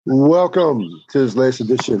Welcome to this latest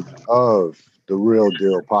edition of the Real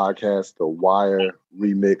Deal Podcast, The Wire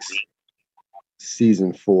Remix,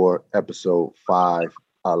 Season 4, Episode 5,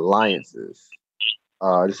 Alliances.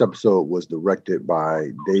 This episode was directed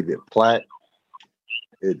by David Platt.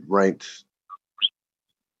 It ranked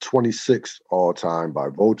 26 all time by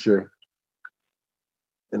Vulture.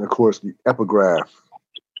 And of course, the epigraph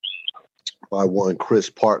by one Chris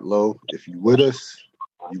Partlow. If you with us,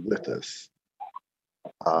 you with us.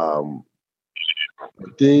 The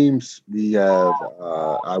themes we have,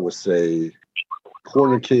 I would say,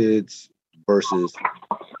 corner kids versus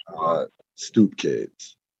stoop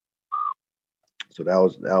kids. So that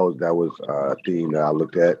was a theme that I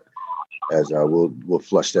looked at. As we'll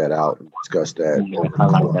flush that out and discuss that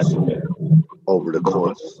over the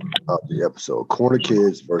course of the episode. Corner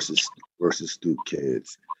kids versus stoop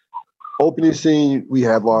kids. Opening scene, we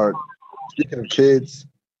have our speaking of kids,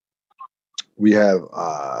 we have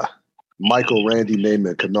Michael, Randy,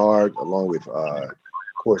 Naaman, Kennard, along with of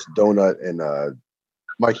course Donut and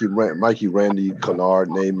Mikey, Randy,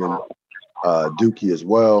 Kennard, Naaman, Dookie as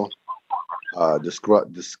well,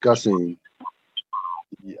 discussing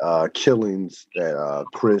the killings that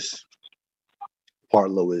Chris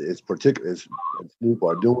Partlow is Snoop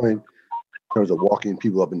are doing in terms of walking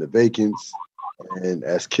people up in the vacants. And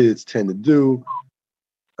as kids tend to do,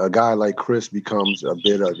 a guy like Chris becomes a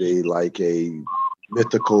bit of a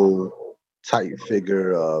mythical type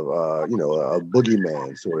figure of a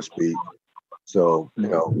boogeyman, so to speak. So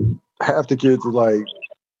half the kids are like,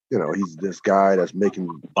 he's this guy that's making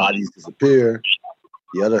bodies disappear.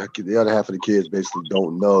 The other half of the kids basically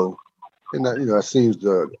don't know, and that seems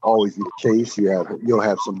to always be the case. You'll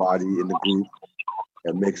have somebody in the group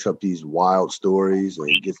that makes up these wild stories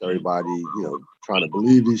and gets everybody trying to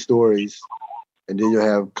believe these stories. And then you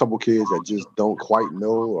have a couple kids that just don't quite know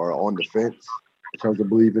or are on the fence in terms of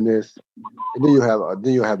believing this. And then you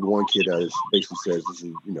have the one kid that basically says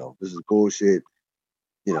this is bullshit.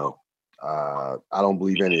 I don't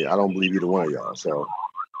believe either one of y'all. So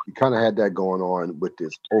you kind of had that going on with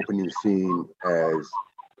this opening scene. As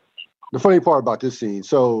the funny part about this scene,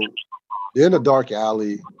 so they're in a dark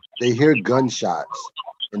alley. They hear gunshots,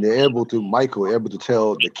 and Michael able to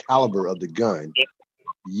tell the caliber of the gun.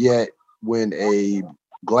 Yet when a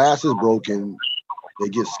glass is broken, they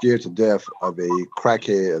get scared to death of a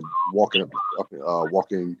crackhead walking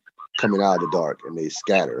coming out of the dark, and they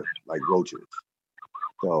scatter like roaches.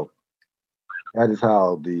 So that is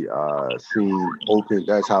how the scene opened.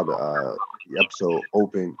 That's how the episode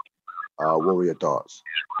opened. What were your thoughts?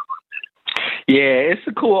 Yeah, it's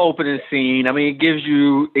a cool opening scene. I mean, it gives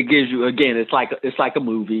you again. It's like a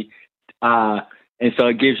movie, and so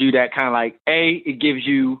it gives you that kind of it gives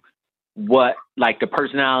you what the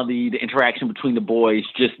personality, the interaction between the boys,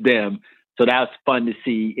 just them. So that was fun to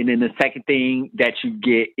see. And then the second thing that you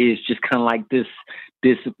get is just kind of like this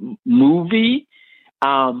movie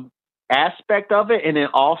aspect of it, and then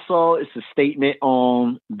also it's a statement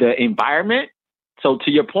on the environment. So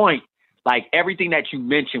to your point, everything that you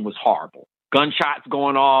mentioned was horrible. Gunshots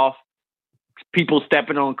going off, people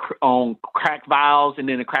stepping on crack vials, and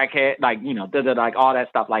then the crackhead, all that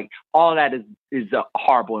stuff. All of that is a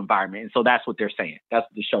horrible environment. And so that's what they're saying. That's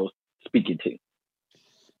what the show's speaking to.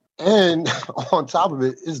 And on top of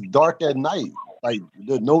it, it's dark at night.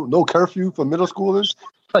 There's no curfew for middle schoolers.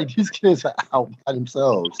 These kids are out by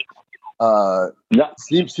themselves.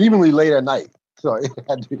 Seemingly late at night. So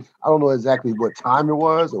I don't know exactly what time it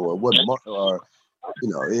was or what month or.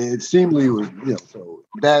 It seemingly was, so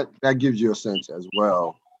that gives you a sense as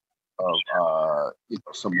well of,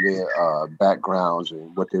 some of their backgrounds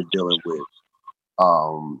and what they're dealing with.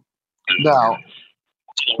 Now,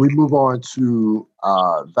 we move on to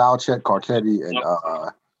Valchek, Carcetti, and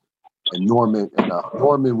Norman. And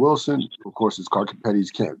Norman Wilson, of course, is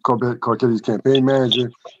Carcetti's campaign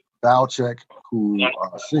manager. Valchek, who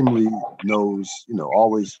seemingly knows,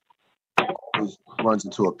 always runs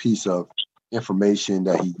into a piece of information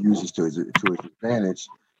that he uses to his advantage,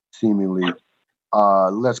 seemingly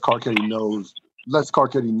lets Carcetti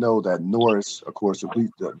know that Norris, of course,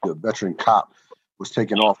 the veteran cop, was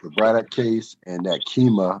taken off the Braddock case, and that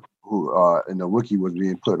Kima, who and the rookie, was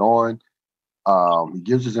being put on. He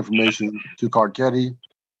gives this information to Carcetti,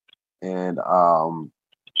 and of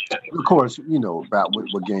course, about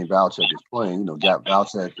what game Valchek is playing.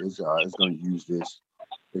 Valchek is going to use this.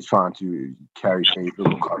 Is trying to carry favor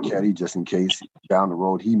with Carcetti just in case down the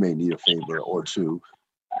road he may need a favor or two.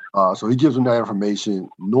 So he gives him that information.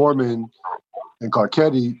 Norman and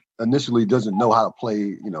Carcetti initially doesn't know how to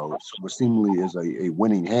play, what seemingly is a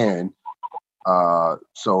winning hand.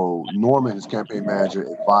 So Norman, his campaign manager,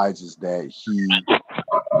 advises that he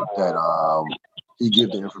that he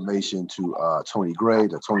give the information to Tony Gray,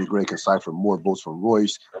 that Tony Gray can cipher more votes from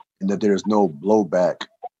Royce, and that there's no blowback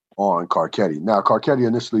on Carcetti. Now, Carcetti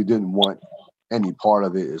initially didn't want any part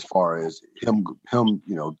of it as far as him,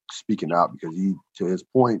 speaking out, because to his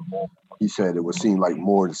point, he said it would seem like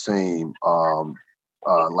more the same,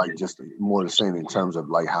 like just more the same in terms of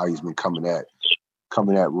like how he's been coming at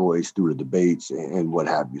Royce through the debates and what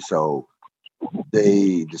have you. So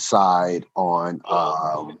they decide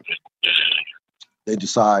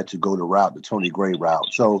to go the Tony Gray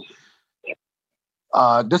route. So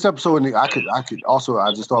this episode, I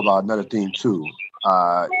just thought about another thing too.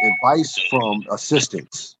 Advice from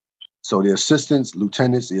assistants. So the assistants,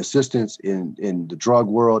 lieutenants, the assistants in the drug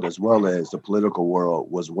world as well as the political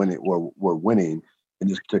world were winning in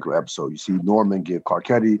this particular episode. You see Norman give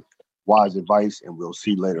Carcetti wise advice, and we'll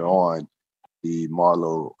see later on the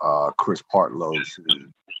Marlo, Chris Partlow in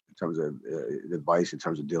terms of advice in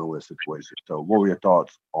terms of dealing with a situation. So, what were your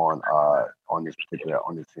thoughts on this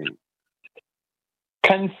scene?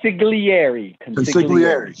 Consigliere.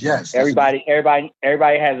 Yes. Everybody has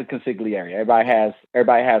a consigliere. Everybody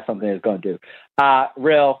has something it's going to do.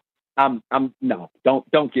 No,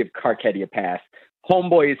 don't give Carcetti a pass.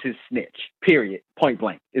 Homeboy is his snitch. Period. Point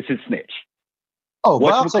blank. It's his snitch. Oh,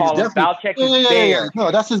 Valchek is there. Yeah.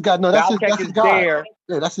 No, that's his guy. No, that's his guy. There.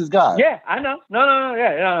 Yeah, that's his guy. Yeah, I know.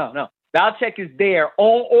 No. Valchek is there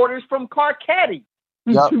on orders from Carcetti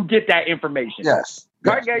to get that information. Yes.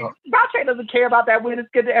 Valchek doesn't care about that witness,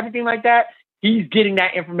 everything like that. He's getting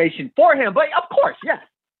that information for him. But of course, yes,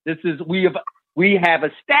 we have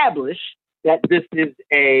established that this is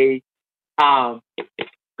a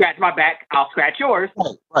scratch my back, I'll scratch yours.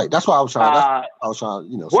 Right. That's why I was trying.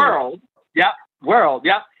 World.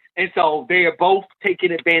 Yep. And so they are both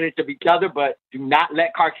taking advantage of each other, but do not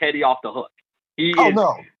let Carcetti off the hook. He is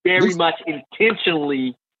very much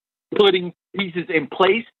intentionally putting pieces in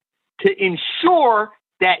place to ensure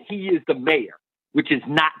that he is the mayor, which is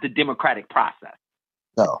not the democratic process.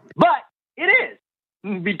 No. But it is,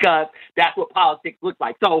 because that's what politics looks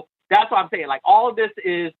like. So that's what I'm saying. Like all of this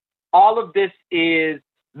is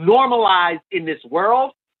normalized in this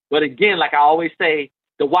world. But again, like I always say,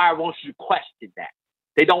 The Wire wants you to question that.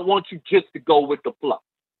 They don't want you just to go with the flow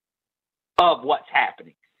of what's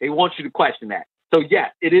happening. They want you to question that. So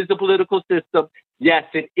yes, it is the political system. Yes,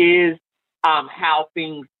 it is how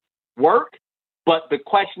things work. But the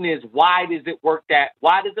question is, why does it work this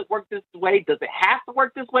way? Does it have to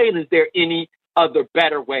work this way? And is there any other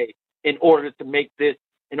better way in order to make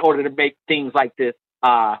things like this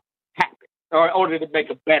happen, or in order to make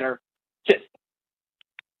a better system?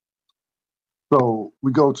 So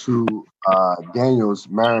we go to Daniels,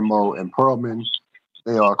 Marimo, and Perlman.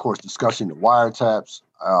 They are, of course, discussing the wiretaps.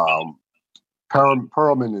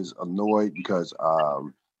 Perlman is annoyed because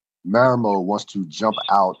Marimo wants to jump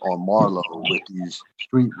out on Marlo with these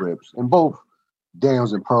street rips. And both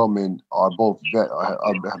Daniels and Perlman have both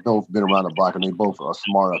been around the block, and they both are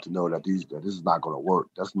smart enough to know that this is not going to work.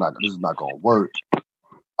 This is not going to work.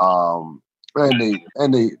 And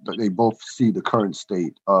they both see the current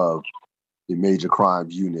state of the major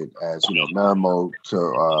crimes unit as, Marimo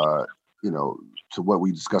to what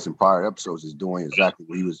we discussed in prior episodes is doing exactly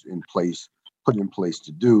what he was put in place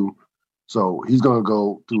to do. So he's going to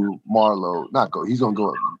go through he's going to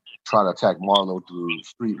go try to attack Marlo through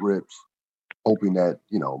street rips, hoping that,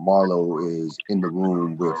 Marlo is in the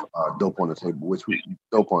room with dope on the table, which we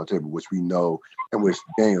know and which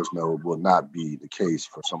Daniels know will not be the case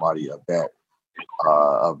for somebody of that,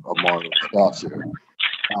 of Marlo's stature.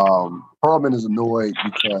 Perlman is annoyed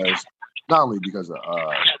not only because of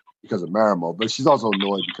Marimo, but she's also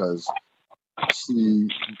annoyed because she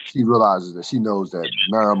realizes that she knows that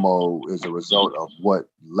Marimo is a result of what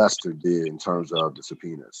Lester did in terms of the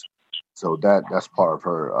subpoenas. So that's part of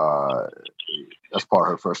her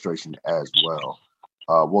frustration as well.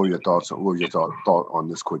 What were your thoughts on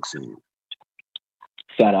this quick scene?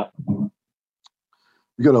 Set up.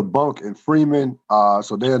 We go to Bunk and Freeman.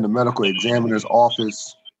 So they're in the medical examiner's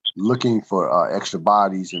office looking for extra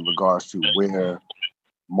bodies in regards to where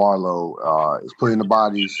Marlo is putting the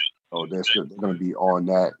bodies. So they're going to be on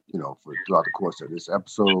that, throughout the course of this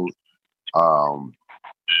episode.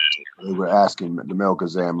 They were asking the medical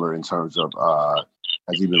examiner in terms of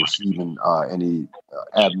has he been receiving any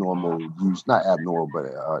abnormal use, not abnormal, but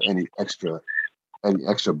any extra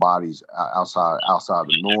bodies outside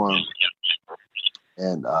the norm.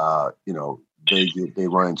 And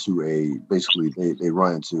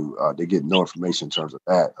they get no information in terms of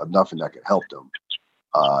that, of nothing that could help them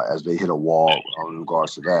as they hit a wall in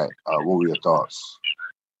regards to that. What were your thoughts?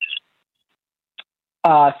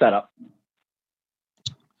 Set up.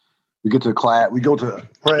 we get to class. We go to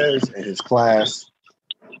Prez and his class.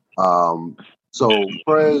 So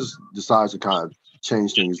Prez decides to kind of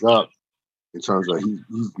change things up in terms of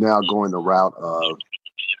he's now going the route of,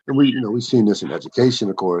 and we've seen this in education,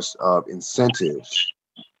 of course, of incentives.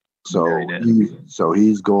 So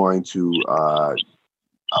he's going to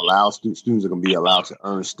allow students are going to be allowed to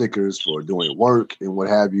earn stickers for doing work and what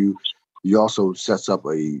have you. He also sets up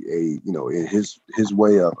in his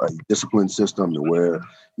way of a discipline system to where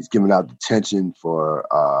he's giving out detention for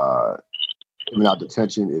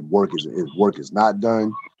if work is not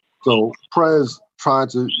done. So Prez trying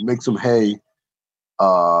to make some hay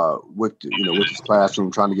with his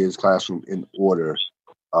classroom, trying to get his classroom in order.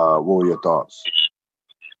 What were your thoughts?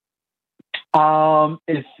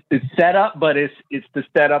 It's set up, but it's the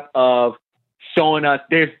setup of showing us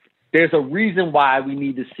there's a reason why we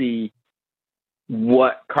need to see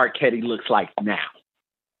what Carcetti looks like now.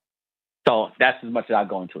 So that's as much as I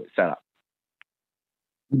go into it. Setup.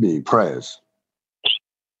 You mean Prez?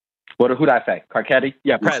 Who did I say? Carcetti?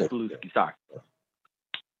 Yeah, Prez Belusky. Sorry.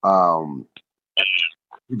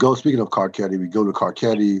 Speaking of Carcetti, we go to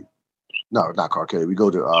Carcetti. No, not Carcetti. We go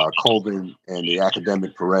to Colvin and the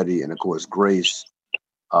academic Peretti, and of course Grace,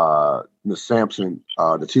 Miss Sampson,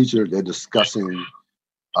 the teacher. They're discussing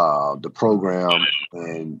the program,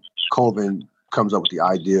 and Colvin comes up with the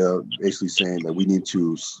idea, basically saying that we need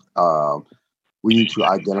to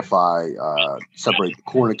identify, separate the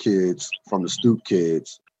corner kids from the stoop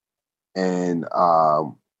kids, and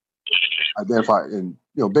identify. And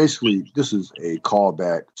basically, this is a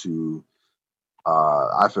callback to.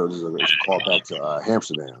 I feel this is a callback to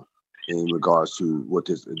Amsterdam in regards to what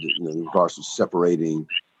this, in regards to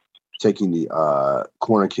taking the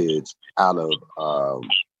corner kids out of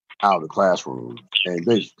the classroom. And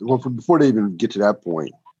before they even get to that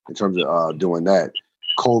point, in terms of doing that,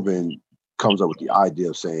 Colvin comes up with the idea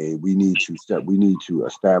of saying we need to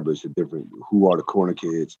establish who are the corner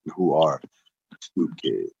kids and who are the stoop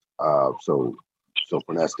kids. So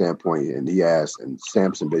from that standpoint, and he asks, and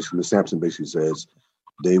Sampson basically says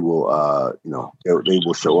they will, they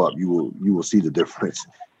will show up. You will see the difference.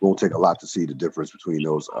 It won't take a lot to see the difference between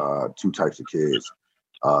those two types of kids.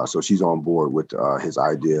 So she's on board with his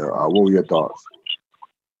idea. What were your thoughts?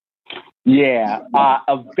 Yeah,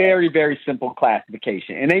 a very, very simple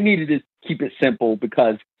classification. And they needed to keep it simple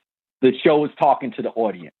because the show is talking to the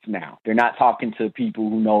audience now. They're not talking to people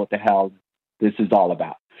who know what the hell this is all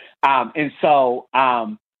about. And so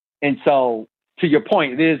to your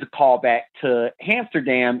point, it is a callback to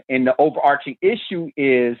Amsterdam, and the overarching issue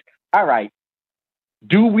is, all right,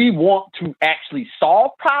 do we want to actually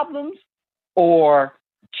solve problems or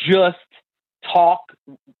just talk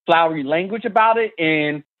flowery language about it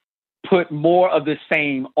and put more of the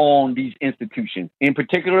same on these institutions? In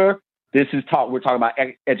particular, we're talking about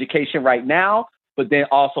education right now, but then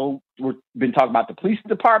also we've been talking about the police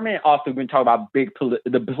department. Also, been talking about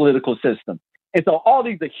the political system. And so all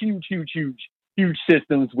these are huge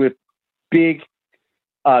systems with big,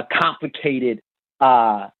 complicated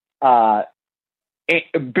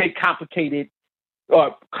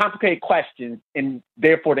questions, and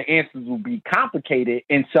therefore the answers will be complicated.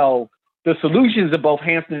 And so the solutions of both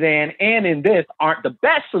Amsterdam and in this aren't the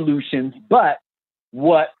best solutions, but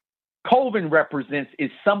what Colvin represents is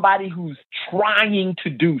somebody who's trying to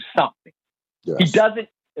do something. Yes. He doesn't,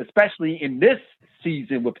 especially in this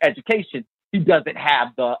season with education, he doesn't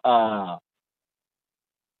have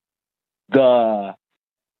the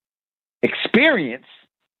experience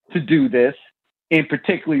to do this in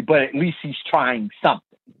particularly, but at least he's trying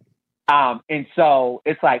something. And so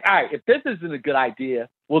it's like, all right, if this isn't a good idea,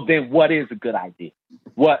 well, then what is a good idea?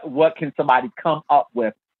 What can somebody come up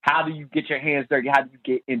with? How do you get your hands dirty? How do you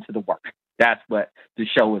get into the work? That's what the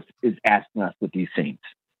show is asking us with these scenes.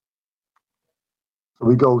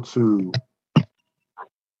 We go to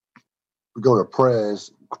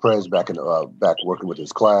Prez back working with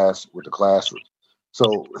his class, with the classroom.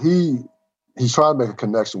 So he's trying to make a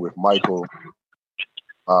connection with Michael.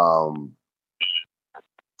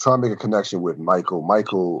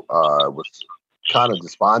 Michael was kind of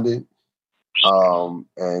despondent,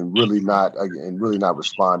 and really not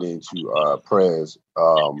responding to Prez.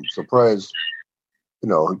 So Prez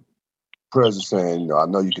is saying, I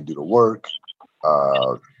know you can do the work,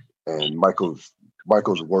 and Michael's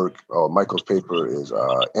paper is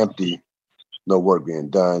empty, no work being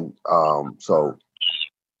done. So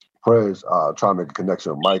Prez trying to make a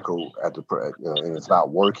connection with Michael and it's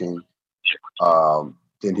not working.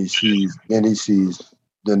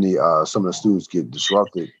 Then some of the students get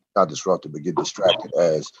get distracted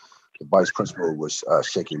as the vice principal was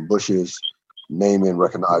shaking bushes. Naaman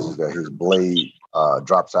recognizes that his blade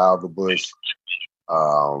drops out of the bush,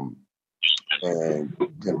 and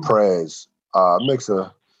then Prez makes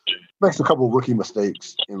a couple of rookie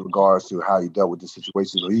mistakes in regards to how he dealt with the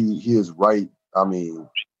situation. So he is right. I mean,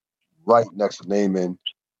 right next to Naaman,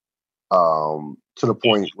 to the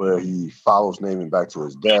point where he follows Naaman back to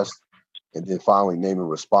his desk, and then finally Naaman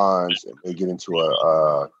responds, and they get into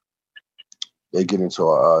a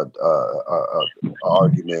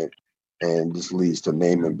argument, and this leads to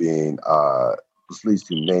Naaman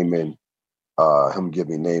him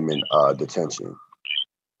giving Naaman detention.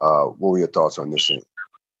 What were your thoughts on this scene?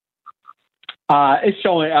 It's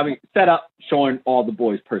showing. I mean, set up showing all the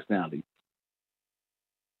boys' personalities.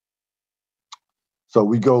 So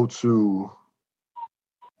we go to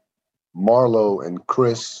Marlo and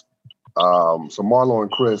Chris. So Marlo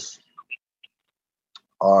and Chris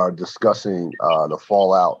are discussing the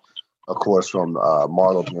fallout, of course, from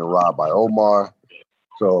Marlo being robbed by Omar.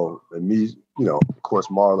 So, of course,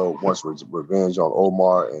 Marlo wants revenge on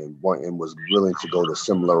Omar and was willing to go the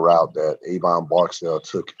similar route that Avon Barksdale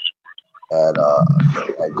took at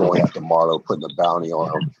going after Marlo, putting a bounty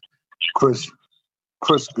on him. Chris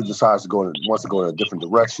decides wants to go in a different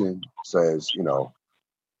direction. Says,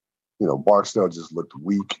 Barksdale just looked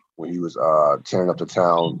weak when he was tearing up the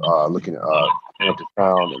town, looking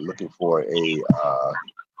for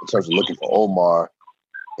looking for Omar.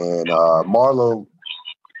 And Marlo,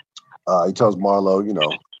 he tells Marlo,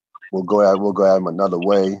 we'll go at him another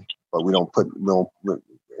way, but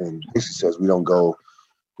and basically says we don't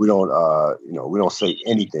say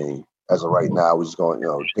anything as of right now. We're just going,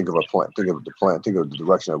 think of the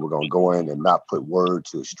direction that we're going to go in, and not put word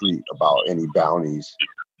to the street about any bounties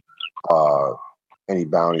on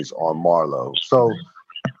Marlo. So,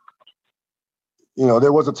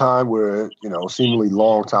 there was a time where, seemingly a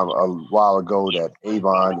while ago, that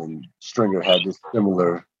Avon and Stringer had this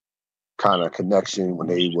similar kind of connection when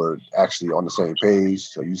they were actually on the same page.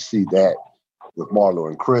 So you see that with Marlo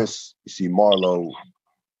and Chris. You see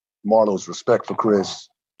Marlo's respect for Chris,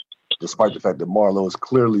 despite the fact that Marlo is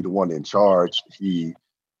clearly the one in charge. He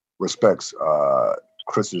respects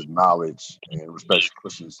Chris's knowledge and respects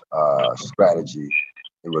Chris's strategy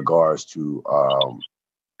in regards to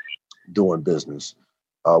doing business.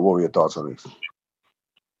 What were your thoughts on this?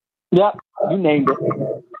 Yep, you named it.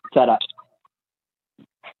 Set up.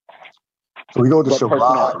 So we go to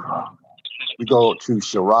Sherrod. We go to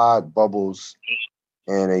Sherrod, Bubbles,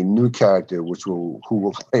 and a new character who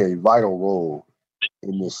will play a vital role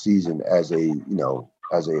in this season as a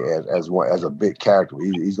big character.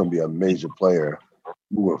 He's going to be a major player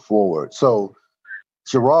moving forward. So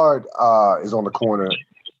Sherrod is on the corner.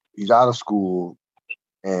 He's out of school,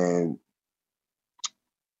 and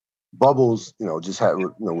Bubbles,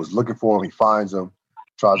 was looking for him. He finds him,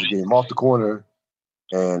 tries to get him off the corner,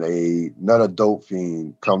 and another dope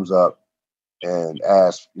fiend comes up and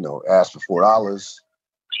asks for $4,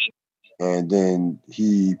 and then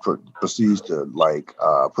he proceeds to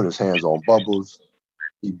put his hands on Bubbles.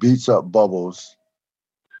 He beats up Bubbles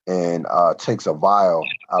and takes a vial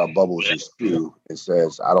out of Bubbles' shoe and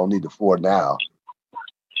says, "I don't need the 4 now."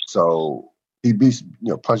 So he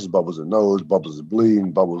punches Bubbles in the nose. Bubbles is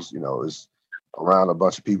bleeding. Bubbles, is around a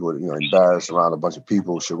bunch of people, embarrassed around a bunch of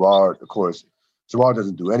people. Sherrod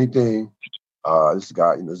doesn't do anything. This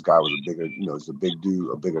guy was a bigger, he's a big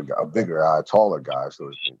dude, a bigger guy, a taller guy. So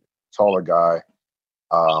it's a taller guy.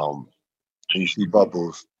 And you see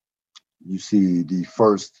Bubbles. You see the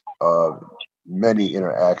first of many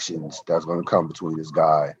interactions that's going to come between this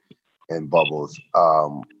guy and Bubbles.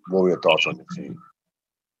 What were your thoughts on the scene?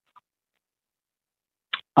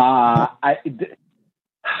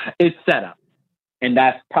 It's set up, and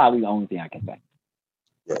that's probably the only thing I can say.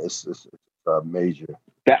 Yeah, it's major.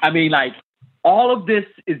 I mean, all of this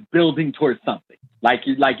is building towards something. I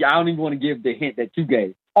don't even want to give the hint that you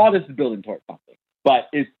gave. All this is building towards something, but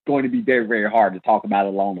it's going to be very, very hard to talk about it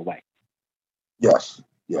along the way. Yes,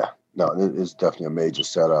 yeah, no, it's definitely a major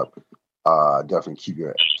setup. Definitely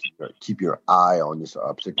keep your eye on this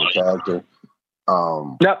particular character.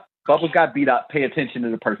 Yep, Bubbles got beat up. Pay attention to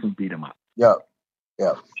the person who beat him up. Yep.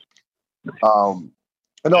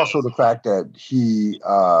 And also the fact that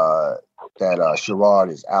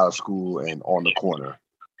Sherrod is out of school and on the corner.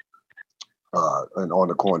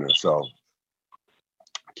 So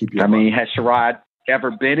keep your mind. Has Sherrod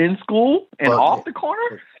ever been in school and off the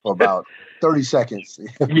corner? For about 30 seconds.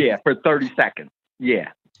 Yeah, for 30 seconds.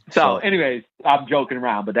 Yeah. So anyways, I'm joking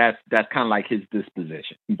around, but that's kind of like his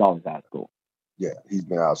disposition. He's always out of school. Yeah, he's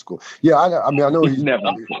been out of school. Yeah, I know he's never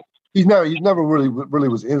in school. He never really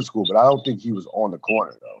was in school, but I don't think he was on the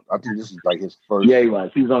corner though. I think this is his first. Yeah, he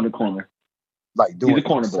was. He was on the corner. like doing He's a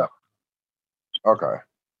corner boy. Okay.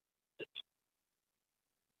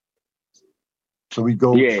 So we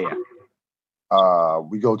go. Yeah.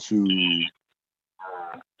 We go to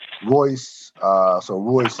Royce. So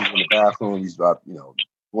Royce is in the bathroom. He's about,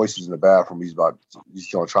 Royce is in the bathroom. He's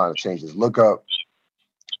trying to change his look up.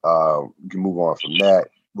 We can move on from that.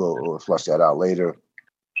 We'll flush that out later.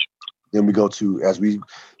 Then we go to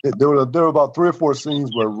there were about 3 or 4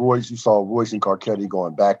 scenes where you saw Royce and Carcetti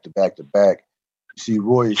going back to back to back. You see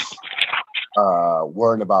Royce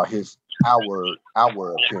worrying about his outward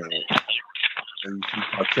appearance, and you see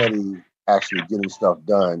Carcetti actually getting stuff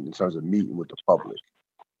done in terms of meeting with the public.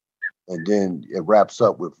 And then it wraps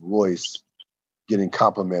up with Royce getting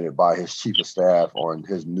complimented by his chief of staff on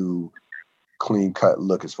his new clean-cut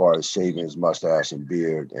look as far as shaving his mustache and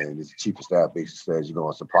beard. And his chief of staff basically says, you're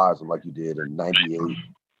going to surprise him like you did in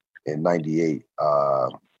 98.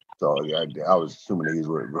 So I was assuming that he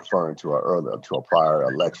was referring to a prior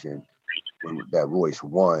election that Royce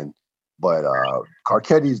won. But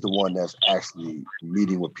Carcetti is the one that's actually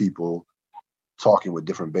meeting with people, talking with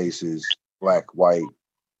different bases, black, white,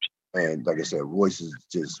 and like I said, Royce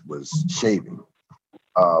was shaving.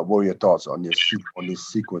 What were your thoughts on this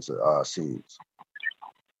sequence of scenes?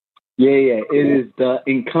 Yeah. It is the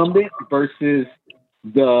incumbent versus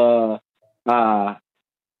the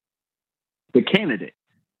candidate.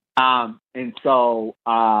 And so,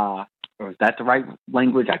 or is that the right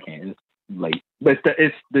language? I can't. It's late. But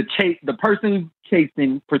it's the person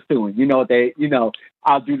chasing, pursuing.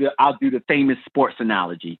 I'll do the famous sports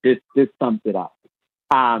analogy. This sums it up.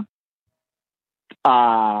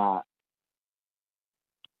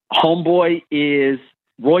 Homeboy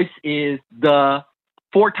Royce is the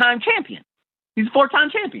 4-time champion. He's a 4-time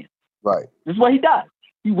champion. Right. This is what he does.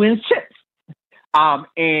 He wins chips.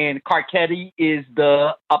 And Carcetti is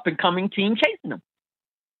the up and coming team chasing him.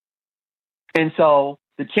 And so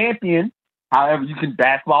the champion, however you can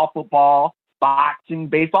basketball, football, boxing,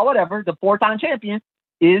 baseball, whatever, the 4-time champion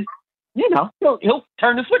is, he'll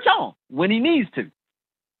turn the switch on when he needs to.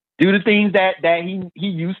 Do the things that he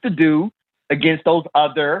used to do against those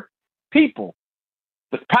other people.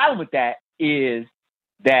 But the problem with that is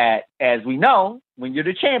that, as we know, when you're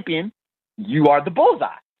the champion, you are the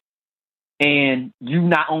bullseye. And you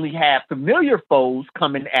not only have familiar foes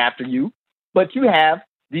coming after you, but you have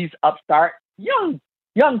these upstart young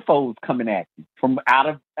foes coming at you from out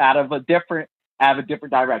of a different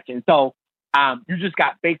direction. So you just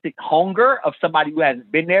got basic hunger of somebody who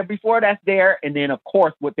hasn't been there before that's there. And then, of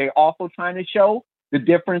course, what they're also trying to show, the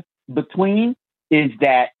difference between, is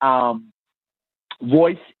that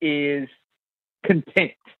Royce is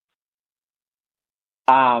content.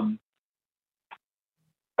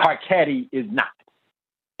 Carcetti is not.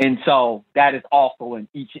 And so that is also in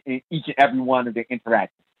each and every one of the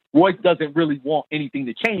interactions. Royce doesn't really want anything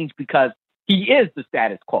to change because he is the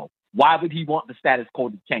status quo. Why would he want the status quo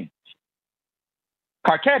to change?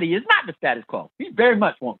 Carcetti is not the status quo. He very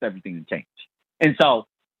much wants everything to change. And so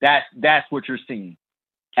that's what you're seeing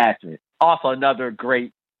after it. Also, another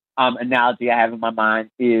great analogy I have in my mind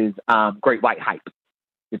is Great White Hype.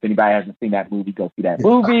 If anybody hasn't seen that movie, go see that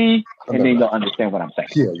movie, and then you'll understand what I'm saying.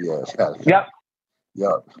 Yeah.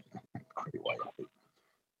 Yep. Great White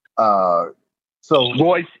Hype. So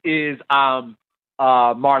Royce is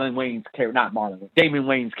Marlon Wayne's character, not Marlon Wayne, Damon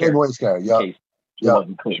Wayne's character. Damon Wayne's character, yeah.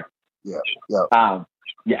 Wasn't clear. Yeah.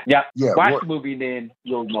 Watch the movie, and then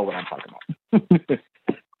you'll know what I'm talking about.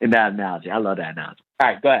 In that analogy, I love that analogy. All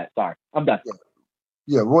right, go ahead. Sorry, I'm done.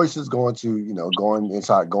 Yeah, Royce is going to, going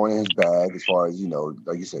inside, going in his bag as far as,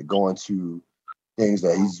 like you said, going to things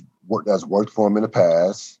that that's worked for him in the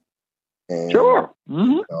past. And, sure.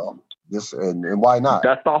 And why not?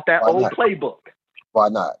 Dust off that old playbook. Why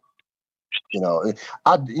not?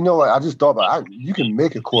 I just thought about it. You can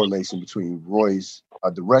make a correlation between Royce, a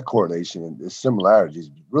direct correlation, and the similarities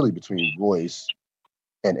really between Royce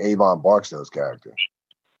and Avon Barksdale's character.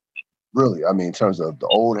 Really, I mean, in terms of the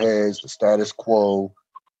old heads, the status quo,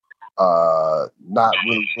 not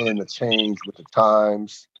really willing to change with the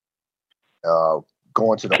times,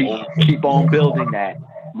 going to the keep on building that.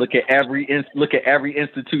 Look at every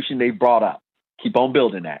institution they brought up. Keep on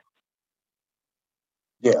building that.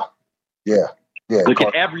 Yeah. Look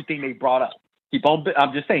at everything they brought up. Keep on.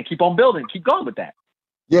 I'm just saying, keep on building. Keep going with that.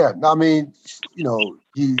 Yeah, I mean,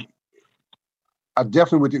 I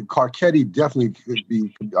definitely would think Carcetti definitely could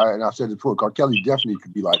be, and I've said it before, Carcetti definitely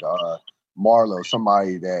could be like Marlo,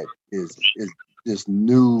 somebody that is this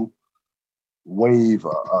new wave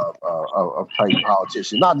of type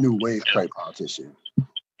politician, not new wave type politician,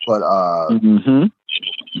 but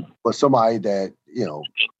but somebody that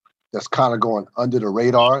that's kind of going under the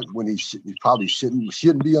radar when he probably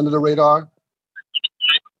shouldn't be under the radar.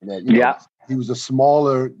 And that, you know, he was the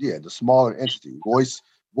smaller entity. Voice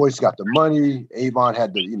got the money. Avon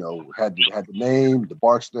had the, you know, had the name, the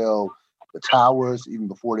Barksdale, the towers, even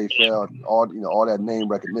before they fell, all that name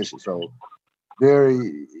recognition. So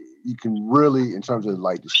you can really, in terms of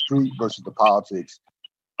like the street versus the politics,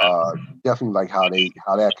 definitely like how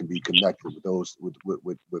that can be connected with those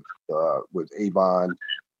with Avon,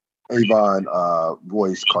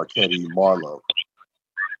 Royce, Carcetti, Marlo.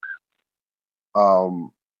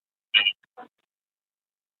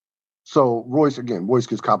 So Royce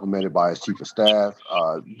gets complimented by his chief of staff.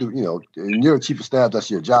 You know, and you're a chief of staff, that's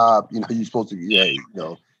your job. You know, you're supposed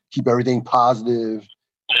to, keep everything positive.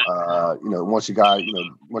 You know, once you're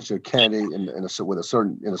a candidate with a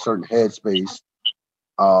certain headspace.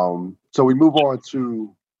 So we move on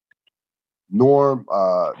to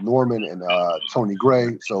Norman and Tony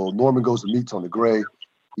Gray. So Norman goes to meet Tony Gray.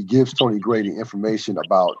 He gives Tony Gray the information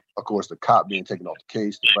about, of course, the cop being taken off the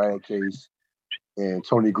case, the Bragg case. And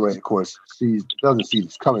Tony Gray, of course, doesn't see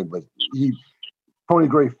this coming, but Tony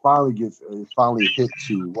Gray finally hit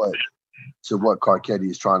to what Carcetti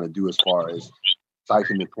is trying to do as far as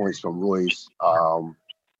siphoning points from Royce,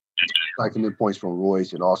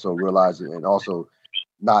 and also realizing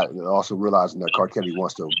that Carcetti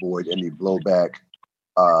wants to avoid any blowback.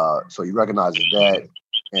 So he recognizes that,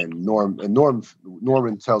 and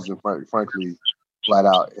Norman tells him frankly, flat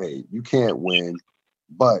out, hey, you can't win.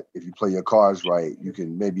 But if you play your cards right, you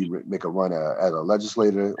can maybe make a run at a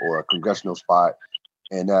legislator or a congressional spot,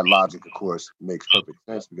 and that logic, of course, makes perfect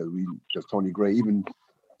sense because Tony Gray, even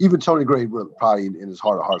Tony Gray, probably in his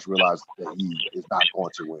heart of hearts, realized that he is not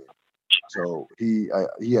going to win. So he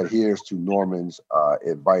adheres to Norman's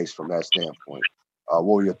advice from that standpoint. What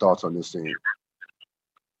were your thoughts on this scene?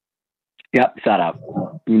 Yep, shut up.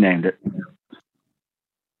 You named it.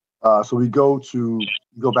 So we go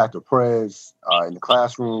back to Prez in the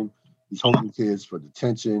classroom. He's holding kids for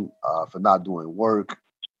detention, for not doing work.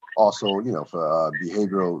 Also, for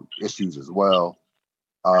behavioral issues as well.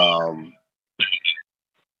 I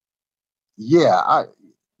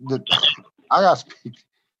gotta speak.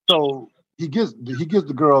 So he gives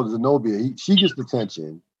the girl Zenobia. She gets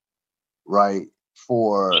detention, right,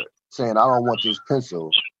 for saying, "I don't want this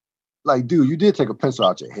pencil." Like, dude, you did take a pencil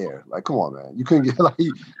out your hair. Like, come on, man. You couldn't get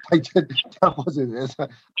that wasn't.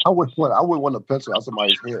 I wouldn't want a pencil out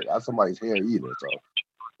somebody's hair either. So,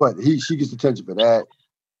 but she gets attention for that.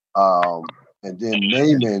 And then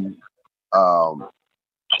Naaman,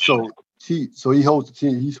 so he holds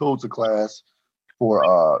the class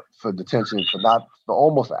for detention for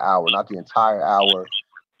almost an hour, not the entire hour,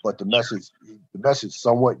 but the message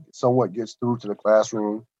somewhat gets through to the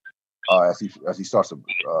classroom. As he starts to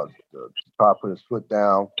try to put his foot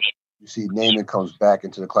down, you see Naaman comes back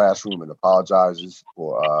into the classroom and apologizes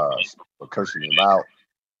for cursing him out,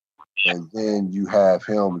 and then you have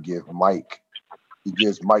him give Mike. He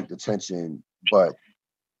gives Mike detention, but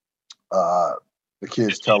the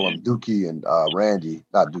kids tell him Dookie and Randy,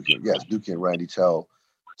 not Dookie, yes, Dookie and Randy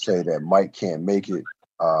say that Mike can't make it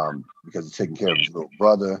because he's taking care of his little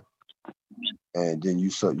brother, and then you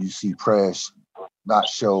see Press not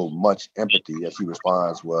show much empathy as he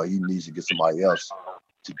responds, well, he needs to get somebody else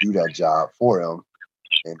to do that job for him.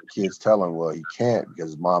 And the kids tell him, well, he can't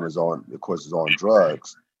because his mom is on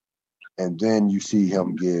drugs. And then you see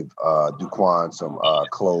him give Duquan some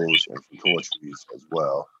clothes and some toiletries as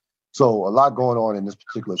well. So a lot going on in this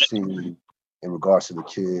particular scene in regards to the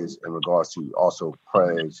kids, in regards to also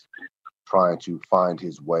Prez trying to find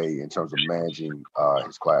his way in terms of managing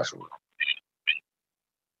his classroom.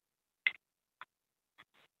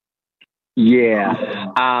 Yeah.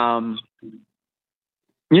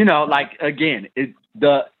 Like, again,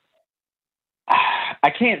 I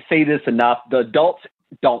can't say this enough. The adults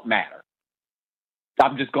don't matter.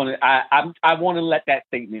 I'm just going to, I want to let that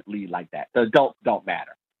statement lead like that. The adults don't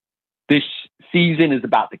matter. This season is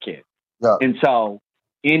about the kids. Yeah. And so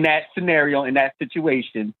in that scenario, in that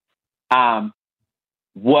situation,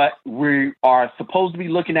 what we are supposed to be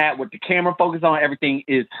looking at, what the camera focuses on, everything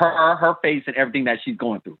is her face and everything that she's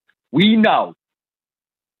going through. We know,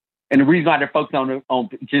 and the reason why they're focused on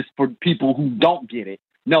just for people who don't get it,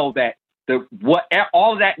 know that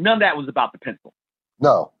all of that, none of that was about the pencil.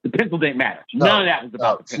 No, the pencil didn't matter. No, none of that was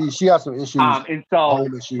about the pencil. She has some issues. And so,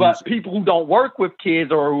 but people who don't work with kids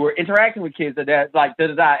or who are interacting with kids, that like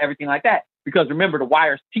everything like that. Because remember, The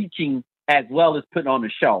Wire's teaching as well as putting on the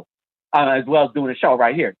show, as well as doing a show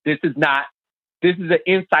right here. This is an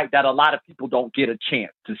insight that a lot of people don't get a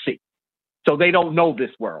chance to see. So they don't know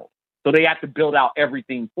this world. So they have to build out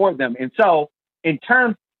everything for them. And so in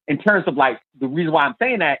terms, in terms of like the reason why I'm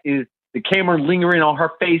saying that is the camera lingering on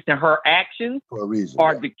her face and her actions for a reason,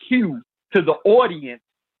 are the cue to the audience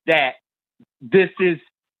that this is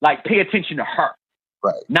like, pay attention to her,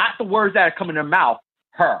 right? Not the words that are coming in her mouth,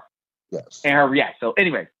 her, yes, and her react. So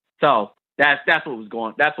anyway, so that's what was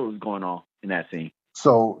going. That's what was going on in that scene.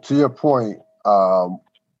 So to your point, I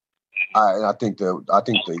think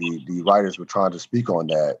the writers were trying to speak on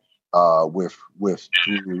that with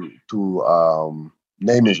through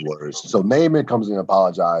Naaman's words. So Naaman comes in and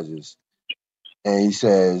apologizes, and he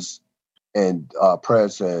says, and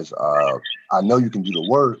Prez says, "I know you can do the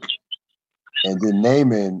work." And then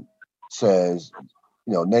Naaman says,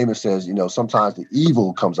 sometimes the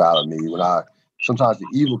evil comes out of me sometimes the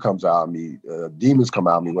evil comes out of me, demons come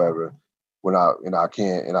out of me, whatever, when I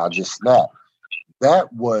can't, and I just snap.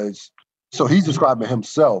 That was, so he's describing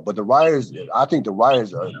himself, but I think the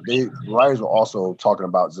writers were also talking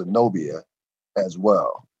about Zenobia as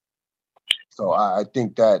well. So I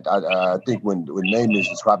think that I think when Naaman is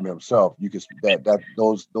describing himself, you can that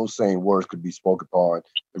those same words could be spoken upon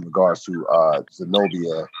in regards to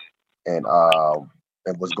Zenobia and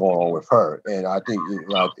what's going on with her. And I think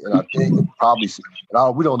probably,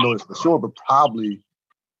 we don't know this for sure, but probably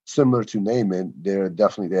similar to Naaman, there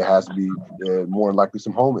has to be more than likely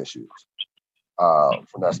some home issues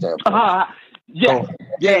from that standpoint. Yeah.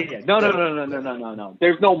 No.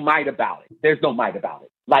 There's no might about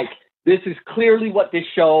it. Like, this is clearly what this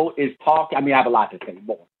show is talking. I mean, I have a lot to say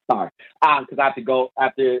more. Sorry. Because I have to go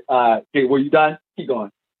after. Were you done? Keep going.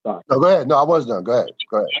 Sorry. No, go ahead. No, I was done. Go ahead.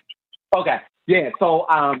 Okay. Yeah.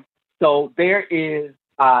 So there is.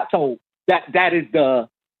 So that's the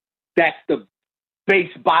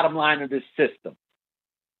base bottom line of this system.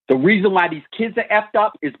 The reason why these kids are effed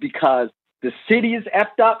up is because the city is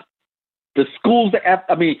effed up. The schools are effed.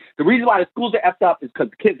 I mean, the reason why the schools are effed up is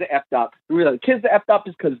because the kids are effed up. The reason the kids are effed up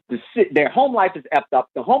is because their home life is effed up.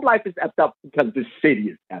 The home life is effed up because the city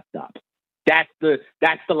is effed up. That's the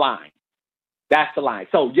line. That's the line.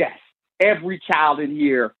 So yes, every child in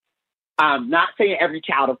here. I'm not saying every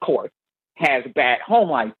child, of course, has a bad home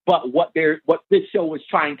life, but what this show is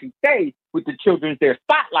trying to say with the children they're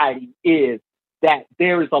spotlighting is that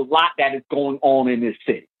there is a lot that is going on in this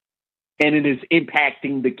city. And it is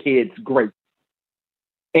impacting the kids greatly.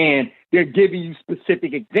 And they're giving you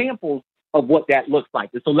specific examples of what that looks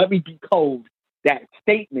like. And so let me decode that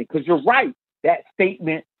statement, because you're right. That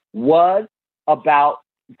statement was about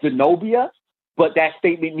Zenobia, but that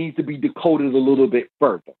statement needs to be decoded a little bit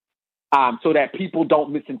further so that people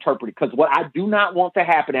don't misinterpret it. Because what I do not want to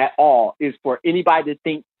happen at all is for anybody to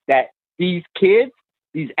think that these kids,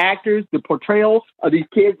 these actors, the portrayal of these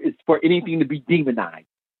kids is for anything to be demonized.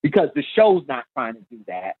 Because the show's not trying to do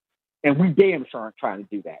that. And we damn sure aren't trying to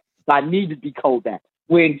do that. So I need to decode that.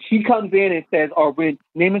 When she comes in and says, or when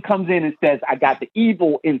Naaman comes in and says, I got the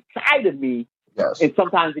evil inside of me, yes, and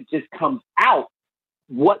sometimes it just comes out,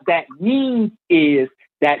 what that means is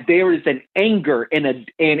that there is an anger there's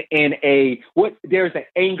an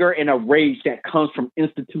anger and a rage that comes from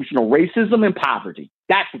institutional racism and poverty.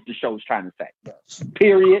 That's what the show is trying to say. Yes.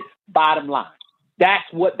 Period. Bottom line.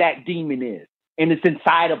 That's what that demon is. And it's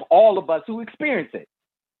inside of all of us who experience it.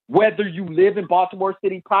 Whether you live in Baltimore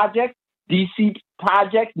City Project, DC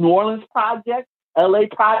Project, New Orleans Project, LA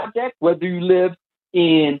Project, whether you live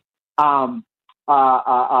in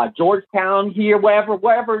Georgetown here,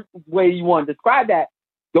 wherever way you want to describe that,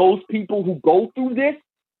 those people who go through this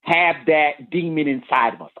have that demon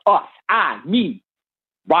inside of us. Me,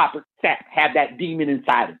 Robert Sapp, have that demon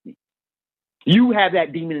inside of me. You have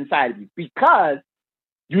that demon inside of you because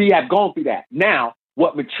you have gone through that. Now,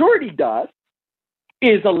 what maturity does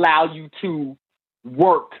is allow you to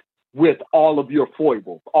work with all of your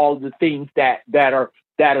foibles, all of the things that are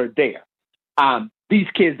there. These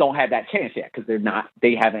kids don't have that chance yet because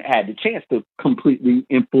they haven't had the chance to completely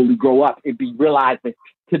and fully grow up and be realizing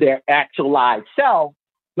to their actualized self.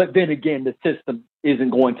 But then again, the system isn't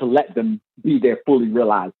going to let them be their fully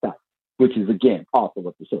realized self, which is again also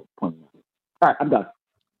what the show is pointing out. All right, I'm done.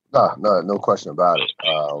 No question about it.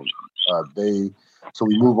 So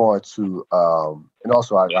we move on to, and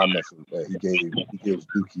also I mentioned that he gives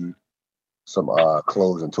Dookie some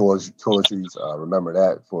clothes and toiletries. Remember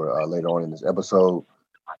that for later on in this episode.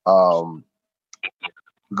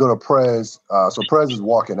 We go to Prez. So Prez is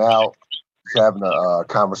walking out. He's having a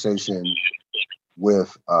conversation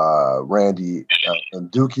with Randy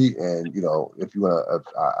and Dookie. And if you want to,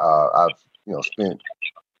 I've spent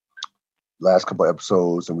last couple of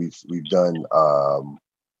episodes, and we've done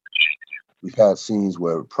we've had scenes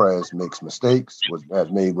where Prez makes mistakes, has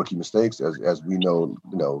made rookie mistakes, as we know,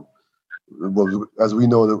 as we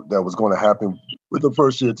know that was going to happen with the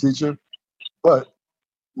first year teacher. But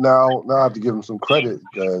now I have to give him some credit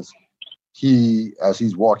because as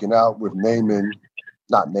he's walking out with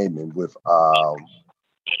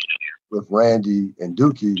with Randy and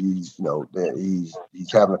Dookie,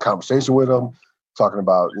 he's having a conversation with them, talking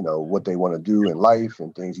about what they want to do in life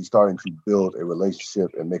and things. He's starting to build a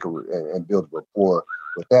relationship and and build rapport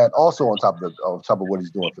with that. Also on top of what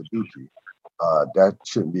he's doing for Dookie, that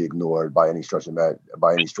shouldn't be ignored by any stretch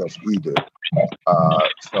either.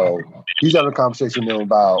 So he's having a conversation with them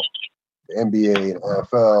about the NBA and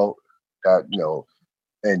NFL. That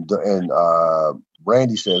and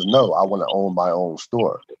Randy says, no, I want to own my own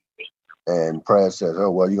store. And Prez says,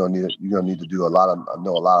 oh well, you're gonna need to do a lot of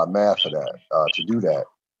math for that to do that.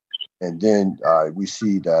 And then we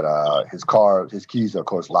see that his keys are of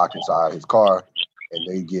course locked inside his car, and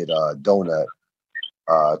they get Donut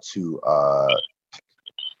to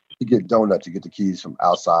get Donut to get the keys from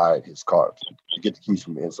outside his car, to get the keys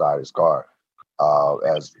from inside his car.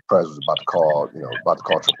 As Prez was about to call AAA, but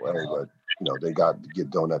they got to get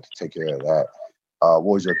Donut to take care of that. What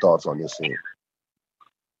was your thoughts on this scene?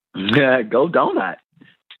 Yeah, go Donut.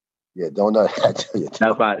 Yeah, Donut. That's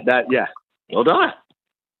about that. Yeah, go Donut.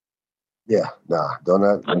 Yeah,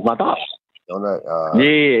 Donut. That's my thought. Donut.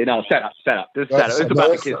 Set up. This is set up. It's about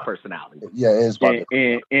the kid's personality. Yeah, it is about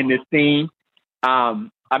in this scene. I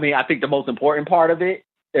mean, I think the most important part of it,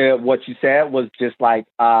 what you said, was just like,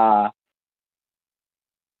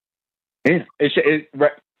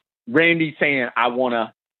 Randy saying, I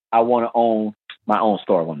wanna own my own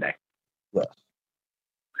store one day. Yes.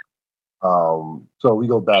 So we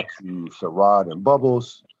go back to Sherrod and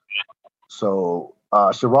Bubbles. So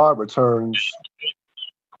Sherrod returns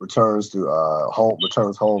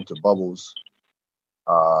home to Bubbles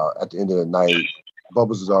at the end of the night.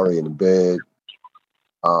 Bubbles is already in the bed.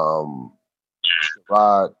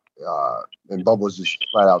 Sherrod and Bubbles just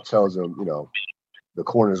flat out tells him, the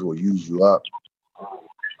corners will use you up,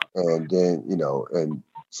 and then and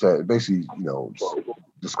said basically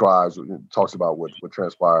talks about what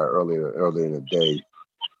transpired earlier in the day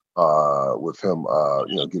with him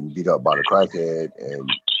getting beat up by the crackhead,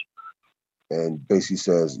 and basically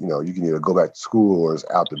says you can either go back to school or it's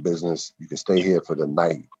out the business. You can stay here for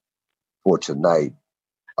tonight.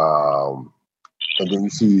 And then you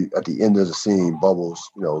see at the end of the scene,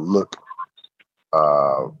 Bubbles look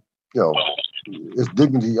his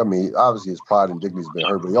dignity. I mean, obviously his pride and dignity has been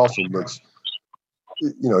hurt, but he also looks.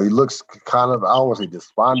 He looks kind of, I don't want to say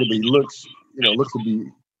despondent, but he looks to be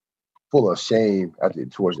full of shame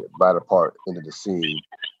towards the latter part into the scene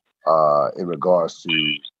in regards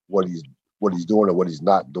to what he's doing or what he's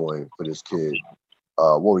not doing for this kid.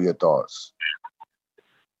 What were your thoughts?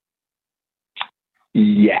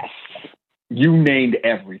 Yes. You named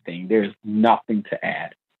everything. There's nothing to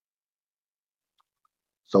add.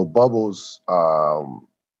 So Bubbles,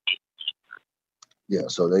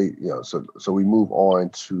 so they, so we move on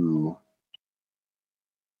to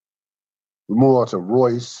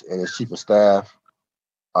Royce and his chief of staff.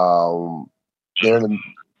 Royce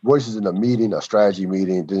is in a meeting, a strategy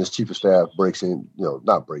meeting. Then his chief of staff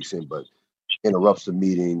not breaks in, but interrupts the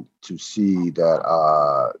meeting to see that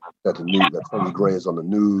that Tony Gray is on the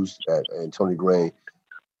news, and Tony Gray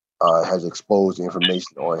has exposed the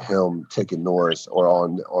information on him taking Norris, or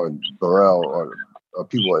on Burrell, or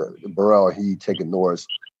people Burrell and he taking Norris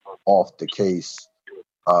off the case.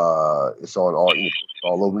 It's on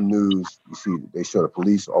all over the news. You see, they show the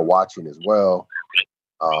police are watching as well.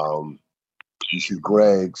 You see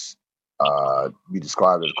Greg's be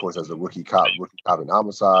described, of course, as a rookie cop in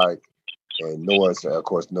homicide, and Norris, of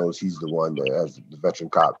course, knows he's the one that has the veteran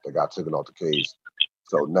cop that got taken off the case.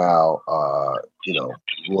 So now,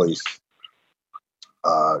 Royce.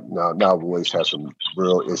 Now Royce has some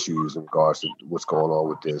real issues in regards to what's going on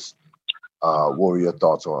with this. What were your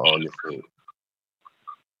thoughts on this thing?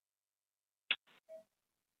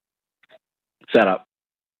 Set up.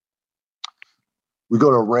 We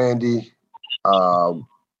go to Randy.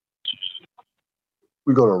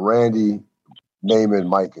 Naaman,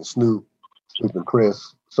 Mike, and Snoop and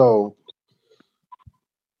Chris. So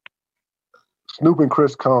Snoop and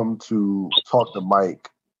Chris come to talk to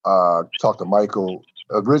Michael.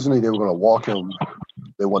 Originally, they were going to walk him.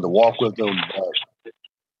 They wanted to walk with him, but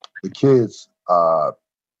the kids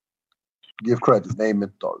give credit to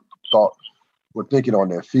Naaman. Thought we're thinking on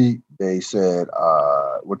their feet. They said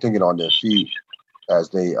we're thinking on their feet as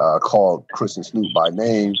they called Chris and Snoop by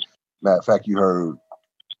name. Matter of fact, you heard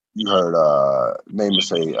Naaman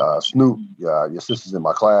say, "Snoop, your sister's in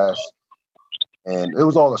my class," and it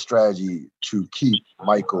was all a strategy to keep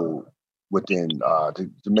Michael within to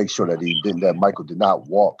make sure that Michael did not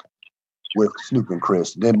walk with Snoop and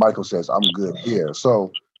Chris. Then Michael says, "I'm good here."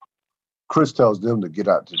 So Chris tells them to get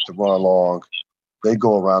out to run along. They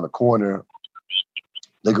go around the corner.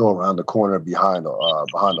 They go around the corner behind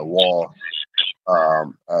the wall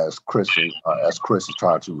as Chris is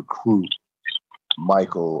trying to recruit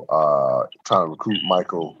Michael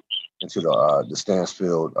into the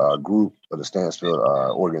Stansfield group or the Stansfield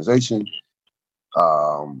organization.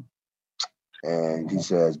 And he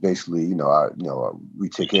says basically, we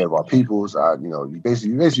take care of our peoples. He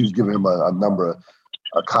basically was giving him a number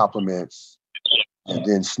of compliments, and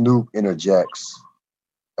then Snoop interjects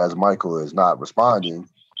as Michael is not responding,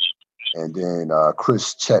 and then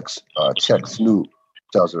Chris checks Snoop,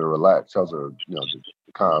 tells her to relax, tells her to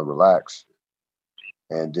kind of relax,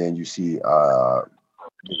 and then you see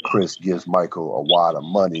Chris gives Michael a wad of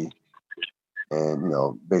money.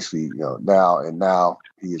 And basically, now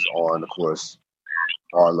he is on, of course,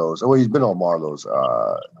 Marlowe's. Well, he's been on Marlowe's.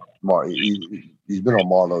 He's been on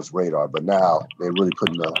Marlowe's radar, but now they're really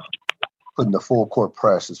putting the full court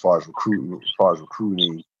press as far as recruiting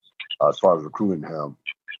him.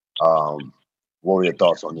 What were your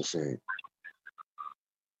thoughts on this scene?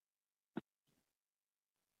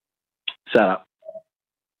 Shut up.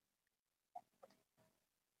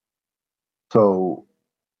 So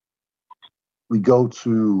we go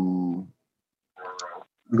to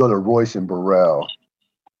Royce and Burrell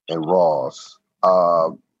and Ross.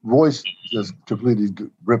 Royce just completely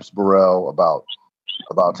rips Burrell about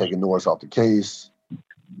taking Norris off the case.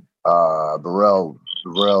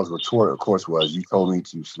 Burrell's retort, of course, was, "You told me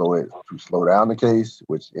to slow down the case,"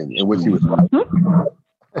 in which he was right.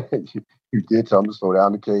 You did tell him to slow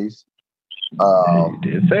down the case. You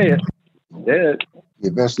did say it. You did. He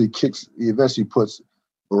eventually puts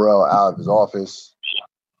Burrell out of his office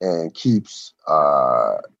and keeps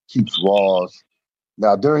Rawls.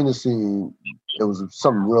 Now, during the scene, it was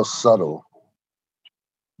something real subtle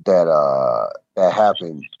that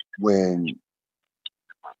happened when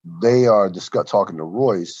they are talking to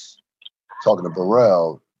Royce, talking to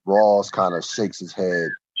Burrell. Rawls kind of shakes his head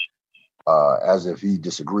as if he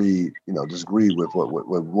disagreed with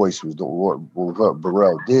what Royce was doing, what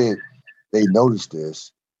Burrell did. They noticed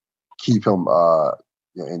this, keep him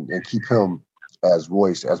and keep him as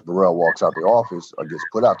Burrell walks out the office or gets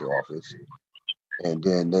put out the office, and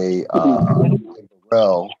then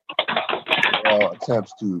Burrell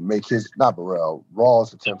attempts to make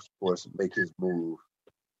Rawls attempts, of course, to make his move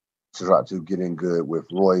to try to get in good with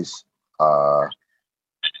Royce.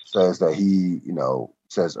 Says that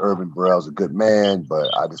says Urban Burrell's a good man, but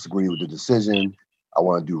I disagree with the decision. I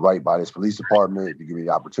want to do right by this police department if you give me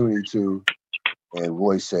the opportunity to. And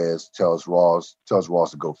Royce tells Rawls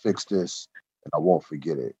to go fix this, and I won't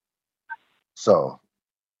forget it. So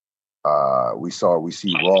we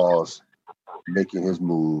see Rawls making his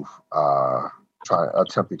move,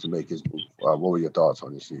 attempting to make his move. What were your thoughts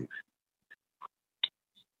on this scene?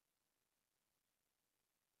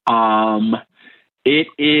 It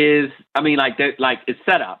is. I mean, it's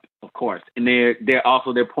set up, of course, and they're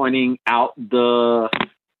pointing out the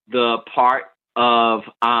part of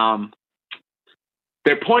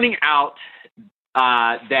they're pointing out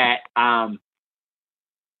that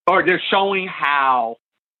or they're showing how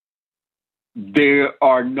there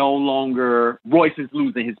are no longer Royce is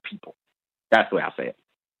losing his people. That's the way I say it.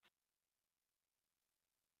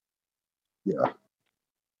 Yeah.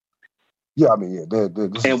 Yeah, I mean, yeah.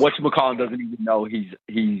 And whatchamacallit doesn't even know he's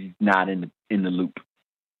not in the loop.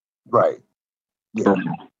 Right. Yeah.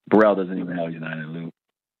 Burrell doesn't even know he's not in the loop.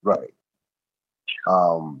 Right.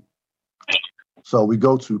 So we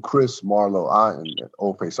go to Chris, Marlowe, and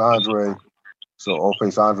Old Face Andre. So Old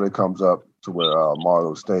Face Andre comes up to where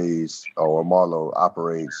Marlowe stays or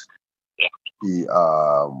operates.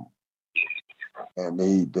 And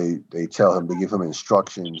they tell him, they give him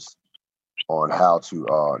instructions on how to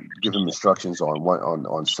on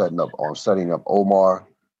setting up Omar.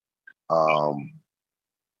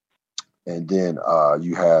 And then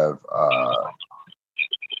you have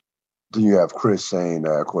Chris saying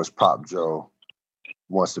that, of course, Pop Joe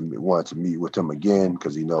wanted to meet with him again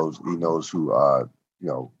because he knows who he knows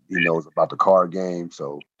about the card game.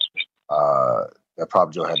 So that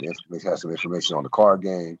Pop Joe had some information on the card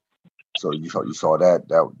game. So you saw that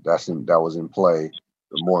was in play.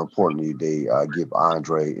 But more importantly, they give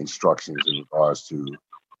Andre instructions in regards to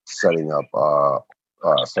setting up Omar.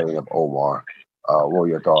 What were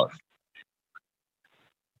your thoughts?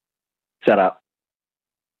 Set up.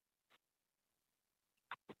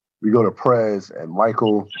 We go to Prez and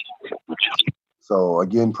Michael. So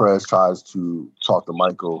again, Prez tries to talk to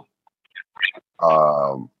Michael.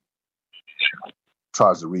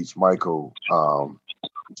 tries to reach Michael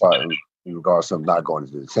in regards to him not going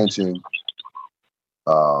into detention.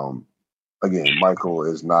 Again, Michael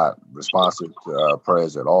is not responsive to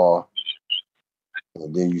Perez at all.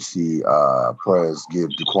 And then you see Perez give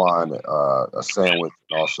Duquan a sandwich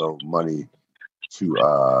and also money to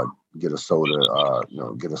get a soda.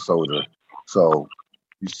 Get a soda. So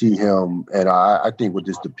you see him, and I think what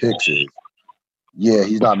this depicts is, yeah,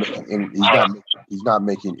 he's not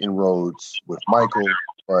making inroads with Michael,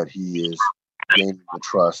 but he is gaining the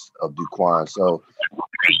trust of Duquan. So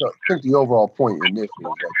I think the overall point in this is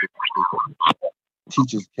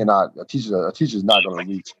that a teacher's not going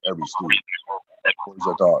to reach every student. What's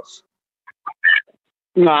your thoughts?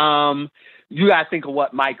 You got to think of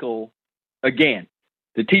what Michael, again,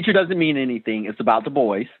 the teacher doesn't mean anything. It's about the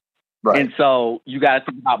boys. Right. And so you got to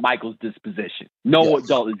think about Michael's disposition. No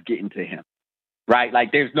adult is getting to him. Right?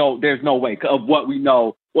 Like there's no way of what we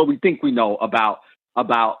know, what we think we know about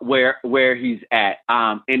where he's at.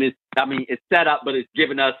 And it's set up, but it's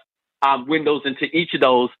given us windows into each of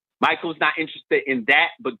those. Michael's not interested in that,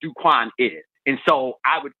 but Duquan is. And so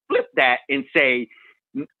I would flip that and say,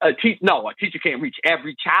 a teacher can't reach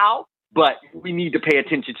every child, but we need to pay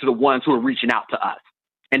attention to the ones who are reaching out to us.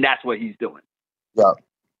 And that's what he's doing. Yeah.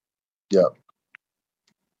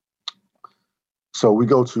 So we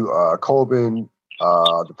go to Colvin,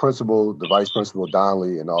 the principal, the vice principal,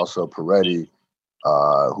 Donnelly, and also Peretti,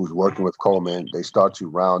 who's working with Coleman. They start to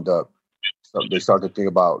round up some of the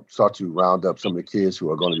kids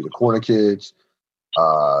who are going to be the corner kids.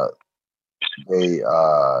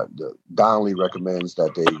 Donnelly recommends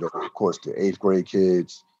that they go, of course, to 8th grade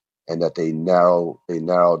kids, and that they narrow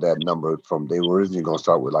that number from, they were originally going to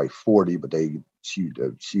start with like 40, but she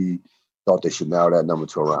thought they should narrow that number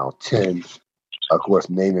to around 10. Of course,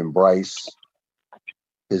 naming Bryce,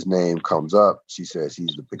 his name comes up. She says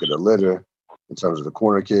he's the pick of the litter in terms of the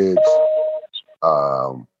corner kids.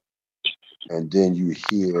 And then you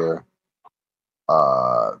hear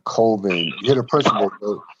Colvin, you hear the principal.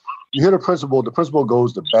 The principal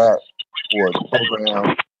goes to bat for the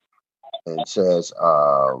program and says,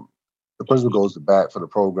 the principal goes to bat for the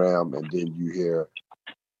program, and then you hear